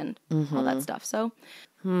things and all that stuff. So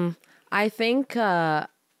I think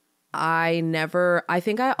I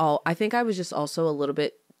think I was just also a little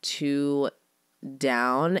bit too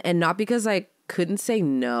down, and not because I couldn't say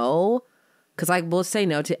no, because I will say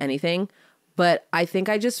no to anything, but I think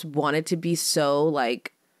I just wanted to be so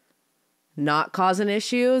like not cause an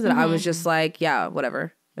issue that I was just like, yeah,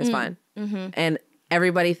 whatever, it's fine. And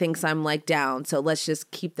everybody thinks I'm like down, so let's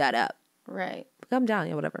just keep that up. right. I'm down,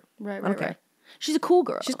 yeah, whatever. Right, I right, don't care. right. She's a cool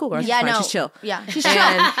girl. She's a cool girl. Yeah, She's fine. no. She's chill. Yeah, she's chill.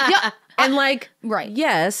 And, Yeah, and like, Right.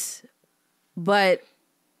 yes, but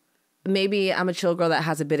maybe I'm a chill girl that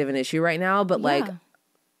has a bit of an issue right now, but like, Yeah.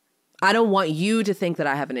 I don't want you to think that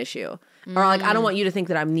I have an issue. Or like, I don't want you to think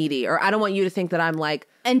that I'm needy. Or I don't want you to think that I'm like,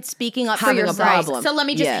 And speaking up for Having a yourself. problem. So let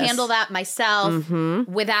me just Yes. handle that myself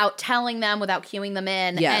without telling them, without cueing them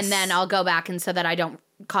in, Yes. and then I'll go back and so that I don't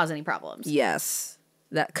cause any problems. yes.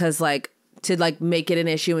 That, cause like, to like make it an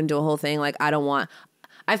issue and do a whole thing, like, I don't want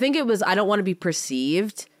to be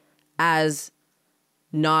perceived as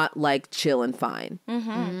not like chill and fine.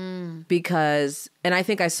 Because, and I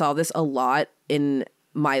think I saw this a lot in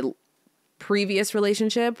my previous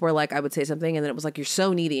relationship where like I would say something and then it was like, you're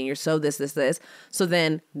so needy and you're so this. So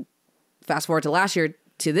then fast forward to last year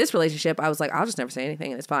to this relationship, I was like, I'll just never say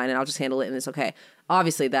anything and it's fine and I'll just handle it and it's okay.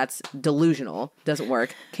 Obviously that's delusional. Doesn't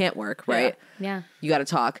work. Can't work, right? Yeah. You got to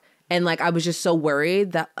talk. And like, I was just so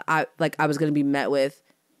worried that I was going to be met with,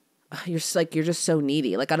 you're just so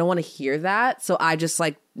needy. Like, I don't want to hear that. So I just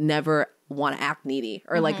like never want to act needy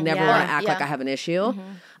or like never Yeah. want to act like Yeah. I have an issue.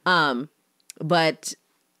 But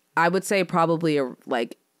I would say probably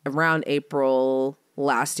like around April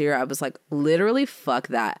last year, I was like, literally, fuck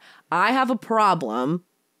that. I have a problem.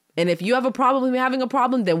 And if you have a problem with me having a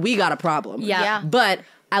problem, then we got a problem. Yeah. Yeah. But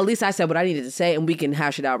at least I said what I needed to say and we can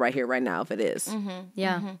hash it out right here, right now, if it is.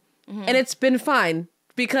 Yeah. And it's been fine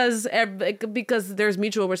because there's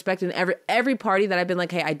mutual respect in every party that I've been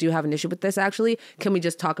like, hey, I do have an issue with this actually. Can we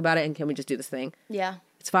just talk about it and can we just do this thing? Yeah.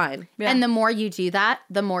 It's fine. And the more you do that,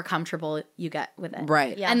 the more comfortable you get with it.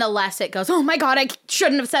 Right. Yeah. And the less it goes, oh my God, I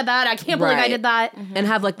shouldn't have said that. I can't believe I Right. did that. And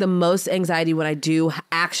have like the most anxiety when I do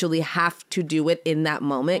actually have to do it in that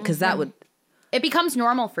moment because that would, It becomes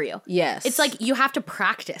normal for you. yes. It's like you have to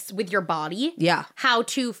practice with your body Yeah. how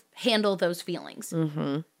to handle those feelings.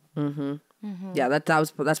 Yeah,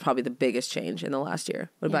 that's probably the biggest change in the last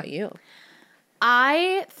year. What about you?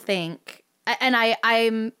 I think, and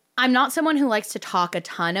I'm not someone who likes to talk a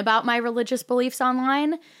ton about my religious beliefs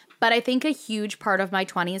online, but I think a huge part of my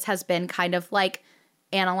 20s has been kind of like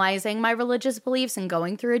analyzing my religious beliefs and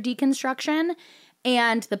going through a deconstruction.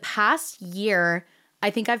 And the past year, I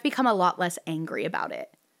think I've become a lot less angry about it.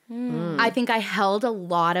 I think I held a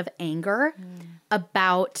lot of anger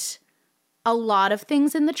about a lot of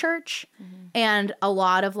things in the church and a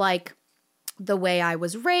lot of like the way I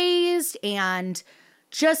was raised and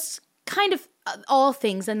just kind of all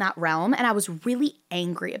things in that realm. And I was really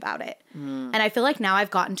angry about it. And I feel like now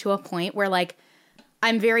I've gotten to a point where like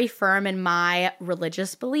I'm very firm in my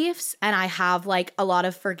religious beliefs and I have like a lot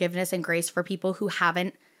of forgiveness and grace for people who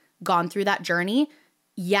haven't gone through that journey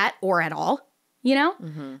yet or at all, you know?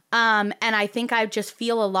 And I think I just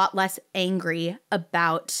feel a lot less angry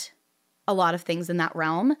about a lot of things in that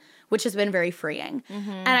realm, which has been very freeing.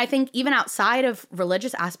 And I think even outside of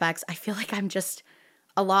religious aspects, I feel like I'm just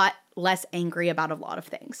a lot less angry about a lot of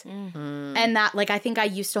things. And that, like, I think I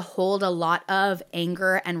used to hold a lot of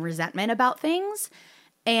anger and resentment about things.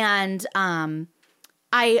 And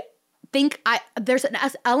I think there's an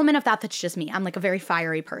element of that that's just me. I'm like a very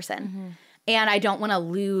fiery person. And I don't want to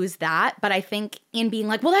lose that. But I think in being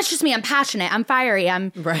like, well, that's just me. I'm passionate. I'm fiery.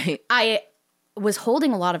 Right. I was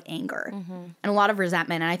holding a lot of anger and a lot of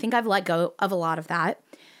resentment. And I think I've let go of a lot of that.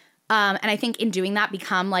 And I think in doing that,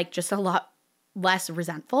 become like just a lot less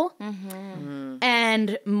resentful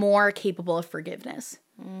and more capable of forgiveness,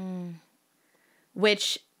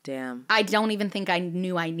 which Damn. I don't even think I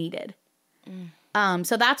knew I needed.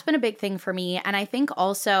 So that's been a big thing for me. And I think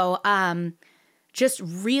also just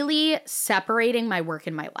really separating my work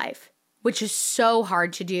and my life, which is so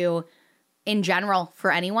hard to do in general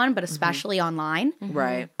for anyone, but especially online.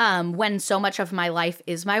 Right. When so much of my life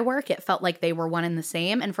is my work, it felt like they were one and the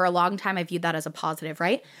same. And for a long time, I viewed that as a positive,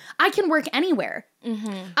 right? I can work anywhere.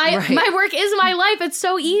 Right. My work is my life. It's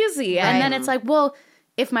so easy. And then it's like, well,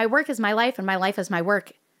 if my work is my life and my life is my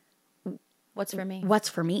work, What's for me? what's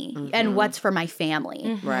for me and what's for my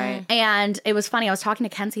family? Right. And it was funny. I was talking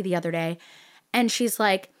to Kenzie the other day, and she's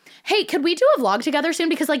like, hey, could we do a vlog together soon?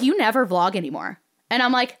 Because like you never vlog anymore. And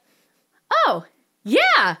I'm like, oh,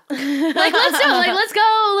 yeah. Like, let's do it. Like,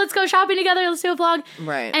 let's go shopping together. Let's do a vlog.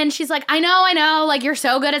 Right. And she's like, I know. Like, you're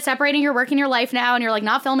so good at separating your work and your life now. And you're like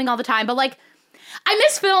not filming all the time. But like, I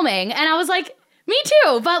miss filming. And I was like, me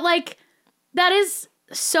too. But like, that is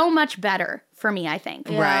so much better for me, I think.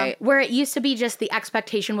 Right. Where it used to be just the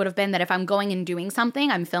expectation would have been that if I'm going and doing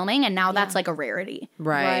something, I'm filming. And now that's like a rarity.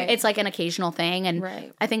 Right. It's like an occasional thing. And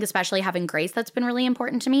Right. I think especially having Grace, that's been really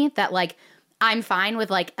important to me, that like I'm fine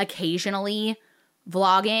with like occasionally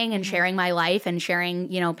vlogging and sharing my life and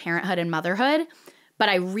sharing, you know, parenthood and motherhood. But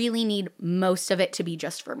I really need most of it to be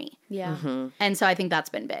just for me. Yeah. And so I think that's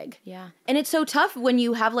been big. Yeah. And it's so tough when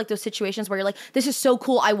you have like those situations where you're like, this is so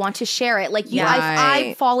cool. I want to share it. Like, I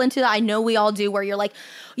Right. fall into that. I know we all do, where you're like,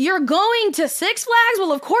 you're going to Six Flags.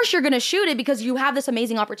 Well, of course you're going to shoot it because you have this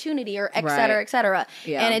amazing opportunity, or et cetera, Right. et cetera.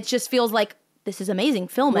 Yeah. And it just feels like, this is amazing.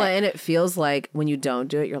 Film Well, it. and it feels like when you don't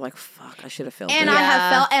do it, you're like, fuck, I should have filmed And it. I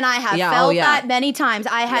have Yeah, felt yeah. that many times.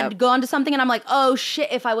 I had Yep. gone to something and I'm like, oh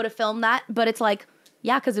shit, if I would have filmed that. But it's like,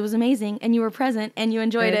 yeah, because it was amazing and you were present and you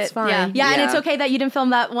enjoyed It's it. fine. Yeah. Yeah, and it's Yeah. okay that you didn't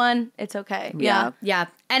film that one. It's okay. Yeah. Yeah.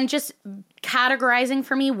 And just categorizing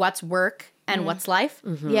for me what's work and what's life.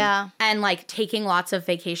 Yeah. And like taking lots of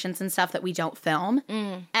vacations and stuff that we don't film.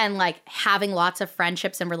 And like having lots of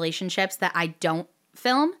friendships and relationships that I don't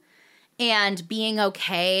film. And being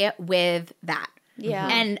okay with that. Yeah.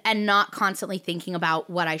 And not constantly thinking about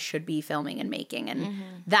what I should be filming and making. And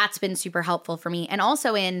that's been super helpful for me. And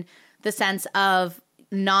also in the sense of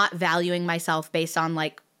not valuing myself based on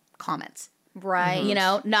like comments. Right. You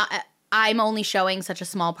know, I'm only showing such a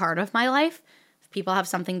small part of my life. If people have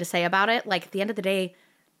something to say about it, like at the end of the day,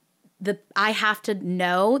 I have to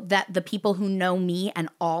know that the people who know me and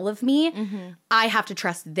all of me, I have to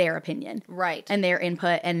trust their opinion. Right. And their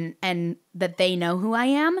input and that they know who I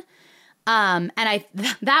am. And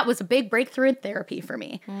that was a big breakthrough in therapy for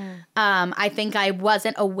me. I think I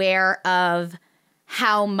wasn't aware of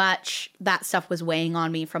how much that stuff was weighing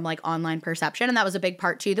on me from like online perception. And that was a big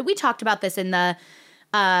part too, that we talked about this in the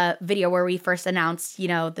video where we first announced, you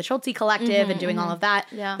know, the Schulte Collective and doing all of that.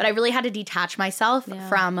 Yeah. But I really had to detach myself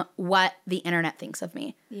from what the internet thinks of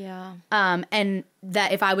me. Yeah. And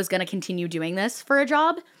that if I was going to continue doing this for a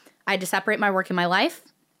job, I had to separate my work and my life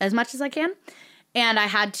as much as I can. And I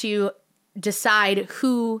had to decide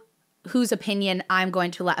whose opinion I'm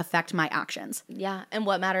going to let affect my actions. Yeah. And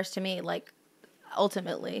what matters to me, like,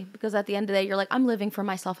 ultimately, because at the end of the day, you're like, I'm living for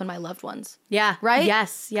myself and my loved ones. Yeah. Right?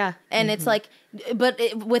 Yes. Yeah. And it's like, but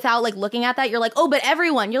without like looking at that, you're like, oh, but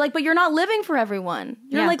everyone. You're like, but you're not living for everyone.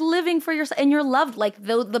 You're Yeah. like living for yourself, and you're loved. Like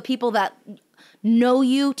the people that know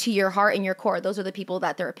you to your heart and your core, those are the people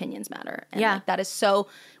that their opinions matter. And Yeah. like, that is so,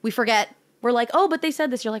 we forget. We're like, oh, but they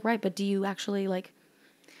said this. You're like, right, but do you actually like,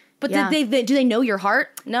 but Yeah. do they know your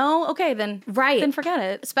heart? No? Okay, then. Right. Then forget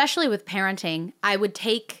it. Especially with parenting, I would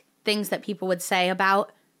take things that people would say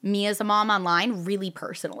about me as a mom online really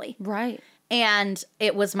personally. Right. And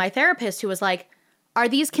it was my therapist who was like, are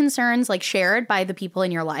these concerns like shared by the people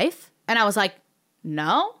in your life? And I was like,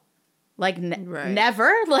 no, like Right.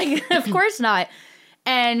 never, like, of course not.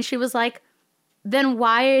 And she was like, then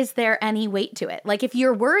why is there any weight to it? Like, if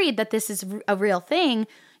you're worried that this is a real thing,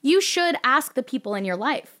 you should ask the people in your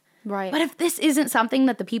life. Right. But if this isn't something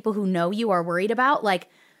that the people who know you are worried about, like,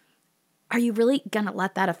 are you really going to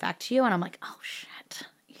let that affect you? And I'm like, oh, shit,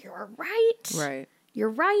 you're right. Right. You're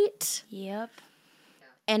right. Yep.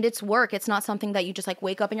 And it's work. It's not something that you just like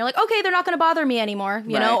wake up and you're like, okay, they're not going to bother me anymore,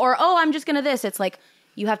 you know? Right. Or, oh, I'm just going to this. It's like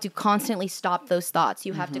you have to constantly stop those thoughts.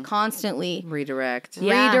 You have to constantly Redirect.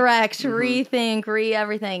 Yeah. redirect, rethink,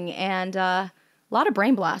 everything. And a lot of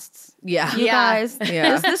brain blasts. Yeah. You Yeah. guys,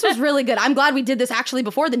 Yeah. this was really good. I'm glad we did this actually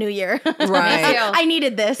before the new year. Right. I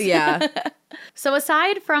needed this. Yeah. So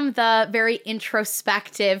aside from the very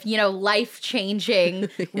introspective, you know, life-changing,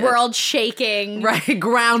 world-shaking, Right.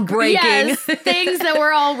 Groundbreaking. yes, things that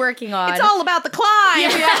we're all working on. It's all about the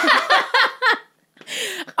climb.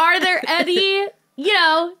 Are there any, you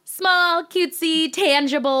know, small, cutesy,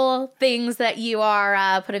 tangible things that you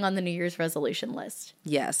are putting on the New Year's resolution list?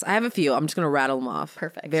 Yes. I have a few. I'm just going to rattle them off.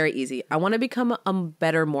 Perfect. Very easy. I want to become a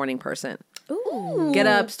better morning person. Ooh. Get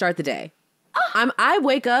up, start the day. I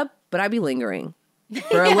wake up, but I be lingering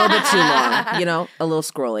for a little bit too long, you know, a little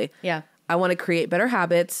scrolly. Yeah. I want to create better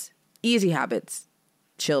habits, easy habits,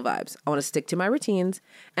 chill vibes. I want to stick to my routines,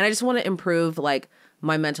 and I just want to improve like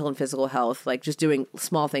my mental and physical health, like just doing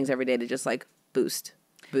small things every day to just like boost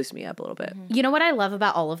me up a little bit. You know what I love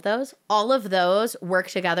about all of those? All of those work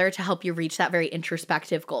together to help you reach that very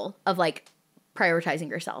introspective goal of like prioritizing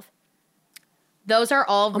yourself. Those are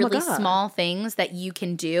all my really God. small things that you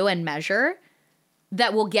can do and measure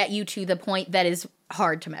that will get you to the point that is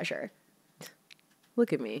hard to measure.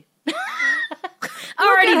 Look at me.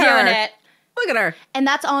 Already at her. doing it. Look at her. And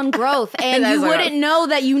that's on growth. And That's you on wouldn't growth. know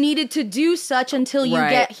that you needed to do such until you Right.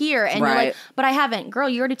 get here. And you're like, Right. but I haven't. Girl,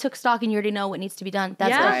 you already took stock and you already know what needs to be done. That's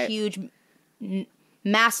Yeah. a Right. huge,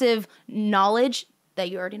 massive knowledge that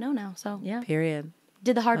you already know now. So Yeah. Period.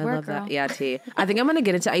 did the hard I work, love girl. that. Yeah, T. I think I'm gonna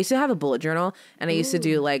get into. I used to have a bullet journal, and I used to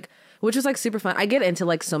do like, which was like super fun. I get into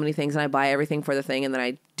like so many things, and I buy everything for the thing, and then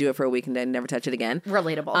I do it for a week and then never touch it again.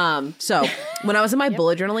 Relatable. So when I was in my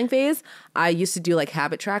bullet journaling phase, I used to do like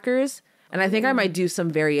habit trackers. And I think I might do some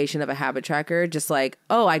variation of a habit tracker, just like,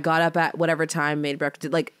 oh, I got up at whatever time, made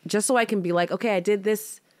breakfast, like just so I can be like, okay, I did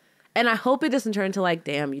this. And I hope it doesn't turn into like,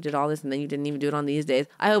 damn, you did all this and then you didn't even do it on these days.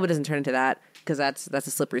 I hope it doesn't turn into that because that's a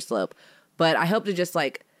slippery slope. But I hope to just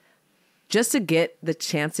to get the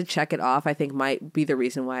chance to check it off, I think might be the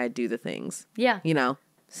reason why I do the things. Yeah. You know?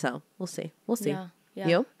 So we'll see. We'll see. Yeah.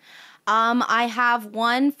 You? I have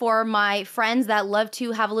one for my friends that love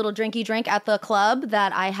to have a little drinky drink at the club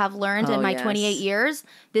that I have learned in Oh, my yes. 28 years.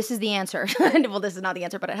 This is the answer. Well, this is not the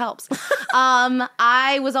answer, but it helps.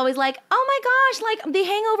 I was always like, oh my gosh, like the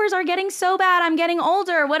hangovers are getting so bad. I'm getting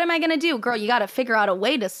older. What am I going to do? Girl, you got to figure out a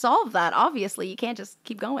way to solve that. Obviously, you can't just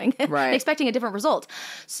keep going Right. expecting a different result.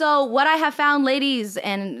 So what I have found, ladies,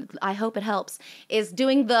 and I hope it helps, is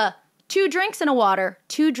doing the 2 drinks and a water,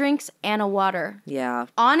 2 drinks and a water. Yeah.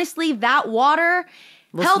 Honestly, that water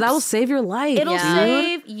helps. That will save your life. It'll dude.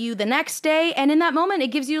 save you the next day. And in that moment, it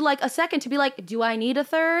gives you like a second to be like, do I need a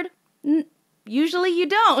third? Usually you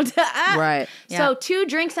don't. Right. So 2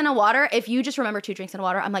 drinks and a water. If you just remember 2 drinks and a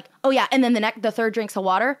water, I'm like, oh yeah. And then the third drink's a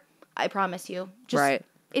water. I promise you. Just, Right.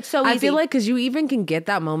 It's so easy. I feel like because you even can get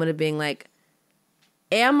that moment of being like,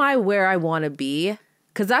 am I where I want to be?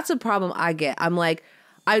 Because that's a problem I get. I'm like,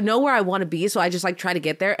 I know where I want to be, so I just like try to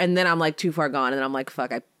get there, and then I'm like too far gone, and then I'm like,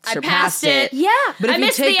 fuck, I surpassed passed it. yeah. But if I you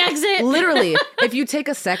missed take, the exit. Literally, if you take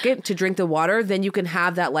a second to drink the water, then you can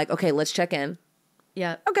have that like, okay, let's check in.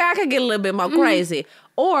 Yeah. Okay, I can get a little bit more crazy,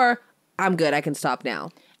 or I'm good, I can stop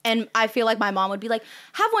now. And I feel like my mom would be like,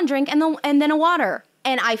 have 1 drink and then a water.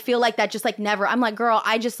 And I feel like that just like never. I'm like, girl,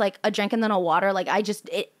 I just like a drink and then a water. Like I just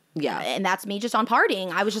Yeah. And that's me just on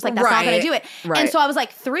partying. I was just like, that's not going Right. to do it. Right. And so I was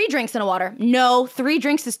like, 3 drinks and a water. No, 3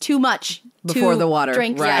 drinks is too much. Before 2 the water.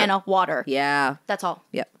 drinks Right. and a water. Yeah. That's all.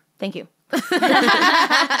 Yep. Thank you.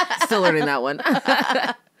 Still learning that one.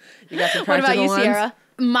 You got some What about practical you, ones? Sierra?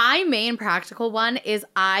 My main practical one is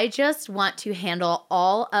I just want to handle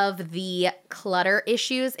all of the clutter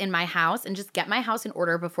issues in my house and just get my house in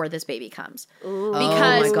order before this baby comes. Oh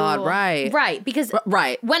Because my God, right. Right, because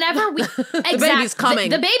right. whenever we the baby's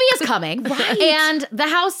coming. the baby is coming, right? And the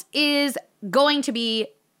house is going to be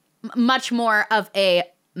much more of a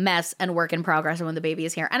mess and work in progress when the baby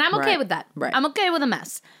is here, and I'm okay Right. with that. Right. I'm okay with a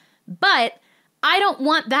mess, but I don't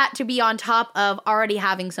want that to be on top of already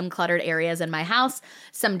having some cluttered areas in my house,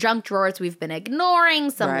 some junk drawers we've been ignoring,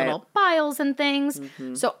 some Right. little piles and things.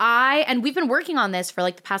 So and we've been working on this for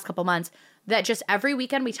like the past couple months, that just every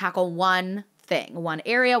weekend we tackle one thing, one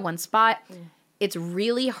area, one spot. It's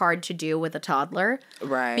really hard to do with a toddler.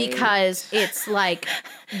 Right. Because it's like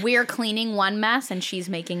we're cleaning one mess and she's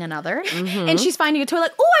making another. And she's finding a toy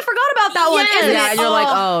like, oh, I forgot about that one. Yes. Isn't Yeah, it? and you're like,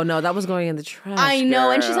 oh no, that was going in the trash. I know.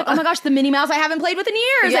 And she's girl. like, oh my gosh, the Minnie Mouse I haven't played with in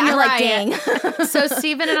years. Yeah, and you're like, right. dang. So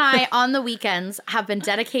Steven and I on the weekends have been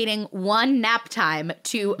dedicating one nap time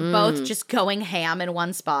to both just going ham in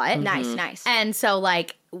one spot. Nice. And so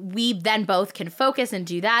like we then both can focus and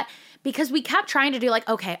do that, because we kept trying to do like,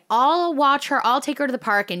 okay, I'll watch her, I'll take her to the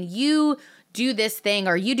park and you do this thing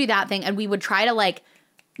or you do that thing. And we would try to like,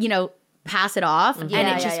 you know, pass it off. And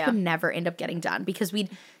Yeah, it just yeah. would never end up getting done, because we'd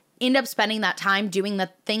end up spending that time doing the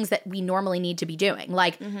things that we normally need to be doing,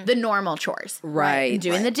 like the normal chores. Right. And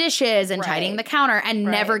doing the dishes and tidying the counter and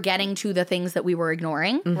never getting to the things that we were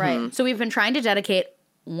ignoring. Right. So we've been trying to dedicate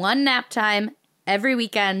one nap time every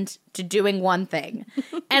weekend to doing one thing.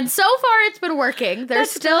 And so far it's been working. There's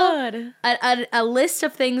still a list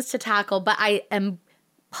of things to tackle, but I am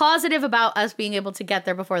positive about us being able to get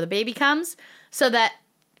there before the baby comes, so that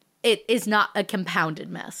it is not a compounded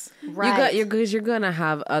mess. Right. You're gonna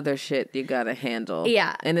have other shit you gotta handle.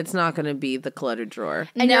 Yeah. And it's not gonna be the cluttered drawer.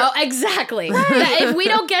 No, exactly. If we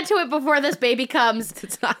don't get to it before this baby comes,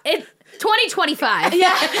 it's 2025.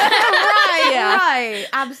 Yeah. Right.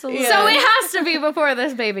 Absolutely. So it has to be before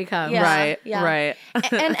this baby comes. Yeah. Right. yeah. Right.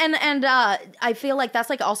 and I feel like that's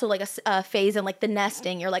like also like a phase in like the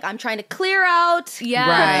nesting. You're like, I'm trying to clear out, Yeah.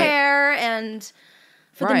 Right. prepare, and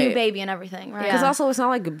for the new Right. baby and everything, right? Because also, it's not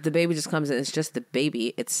like the baby just comes in. It's just the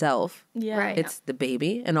baby itself. Yeah. Right. It's the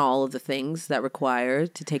baby and all of the things that require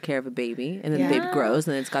to take care of a baby. And then the baby grows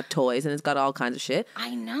and then it's got toys and it's got all kinds of shit.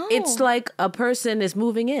 I know. It's like a person is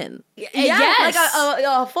moving in. yeah, like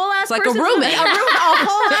a full ass. It's like a roommate. A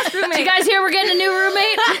full ass roommate. Did you guys hear we're getting a new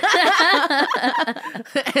roommate?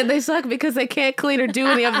 And they suck because they can't clean or do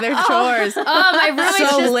any of their chores. Oh, my roommate's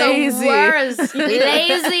So just lazy. the worst.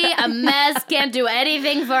 Lazy, a mess, can't do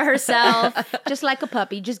anything for herself. Just like a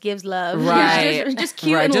puppy, just gives love. Right. Just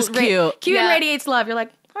cute. Right, and just cute. Cute and Yeah. radiates love. You're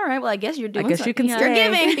like, all right, well, I guess you're doing. guess you can You're stay.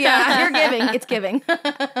 giving. Yeah, you're giving. It's giving.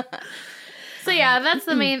 So yeah,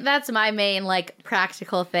 that's my main like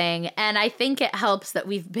practical thing. And I think it helps that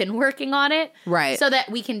we've been working on it. Right. So that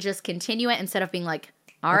we can just continue it instead of being like,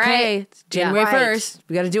 all right. Okay, it's January Yeah. 1st.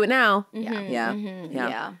 We got to do it now. Yeah. Yeah.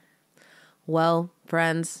 Yeah. Well,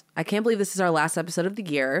 friends, I can't believe this is our last episode of the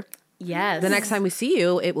year. Yes. The next time we see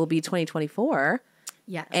you, it will be 2024.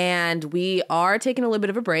 Yes. And we are taking a little bit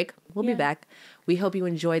of a break. We'll be back. We hope you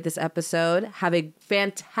enjoyed this episode. Have a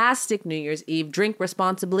fantastic New Year's Eve. Drink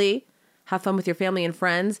responsibly. Have fun with your family and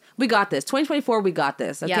friends. We got this. 2024, we got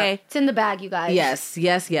this. Yeah. Okay? It's in the bag, you guys.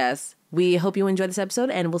 Yes. We hope you enjoyed this episode,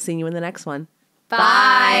 and we'll see you in the next one.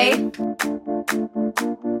 Bye.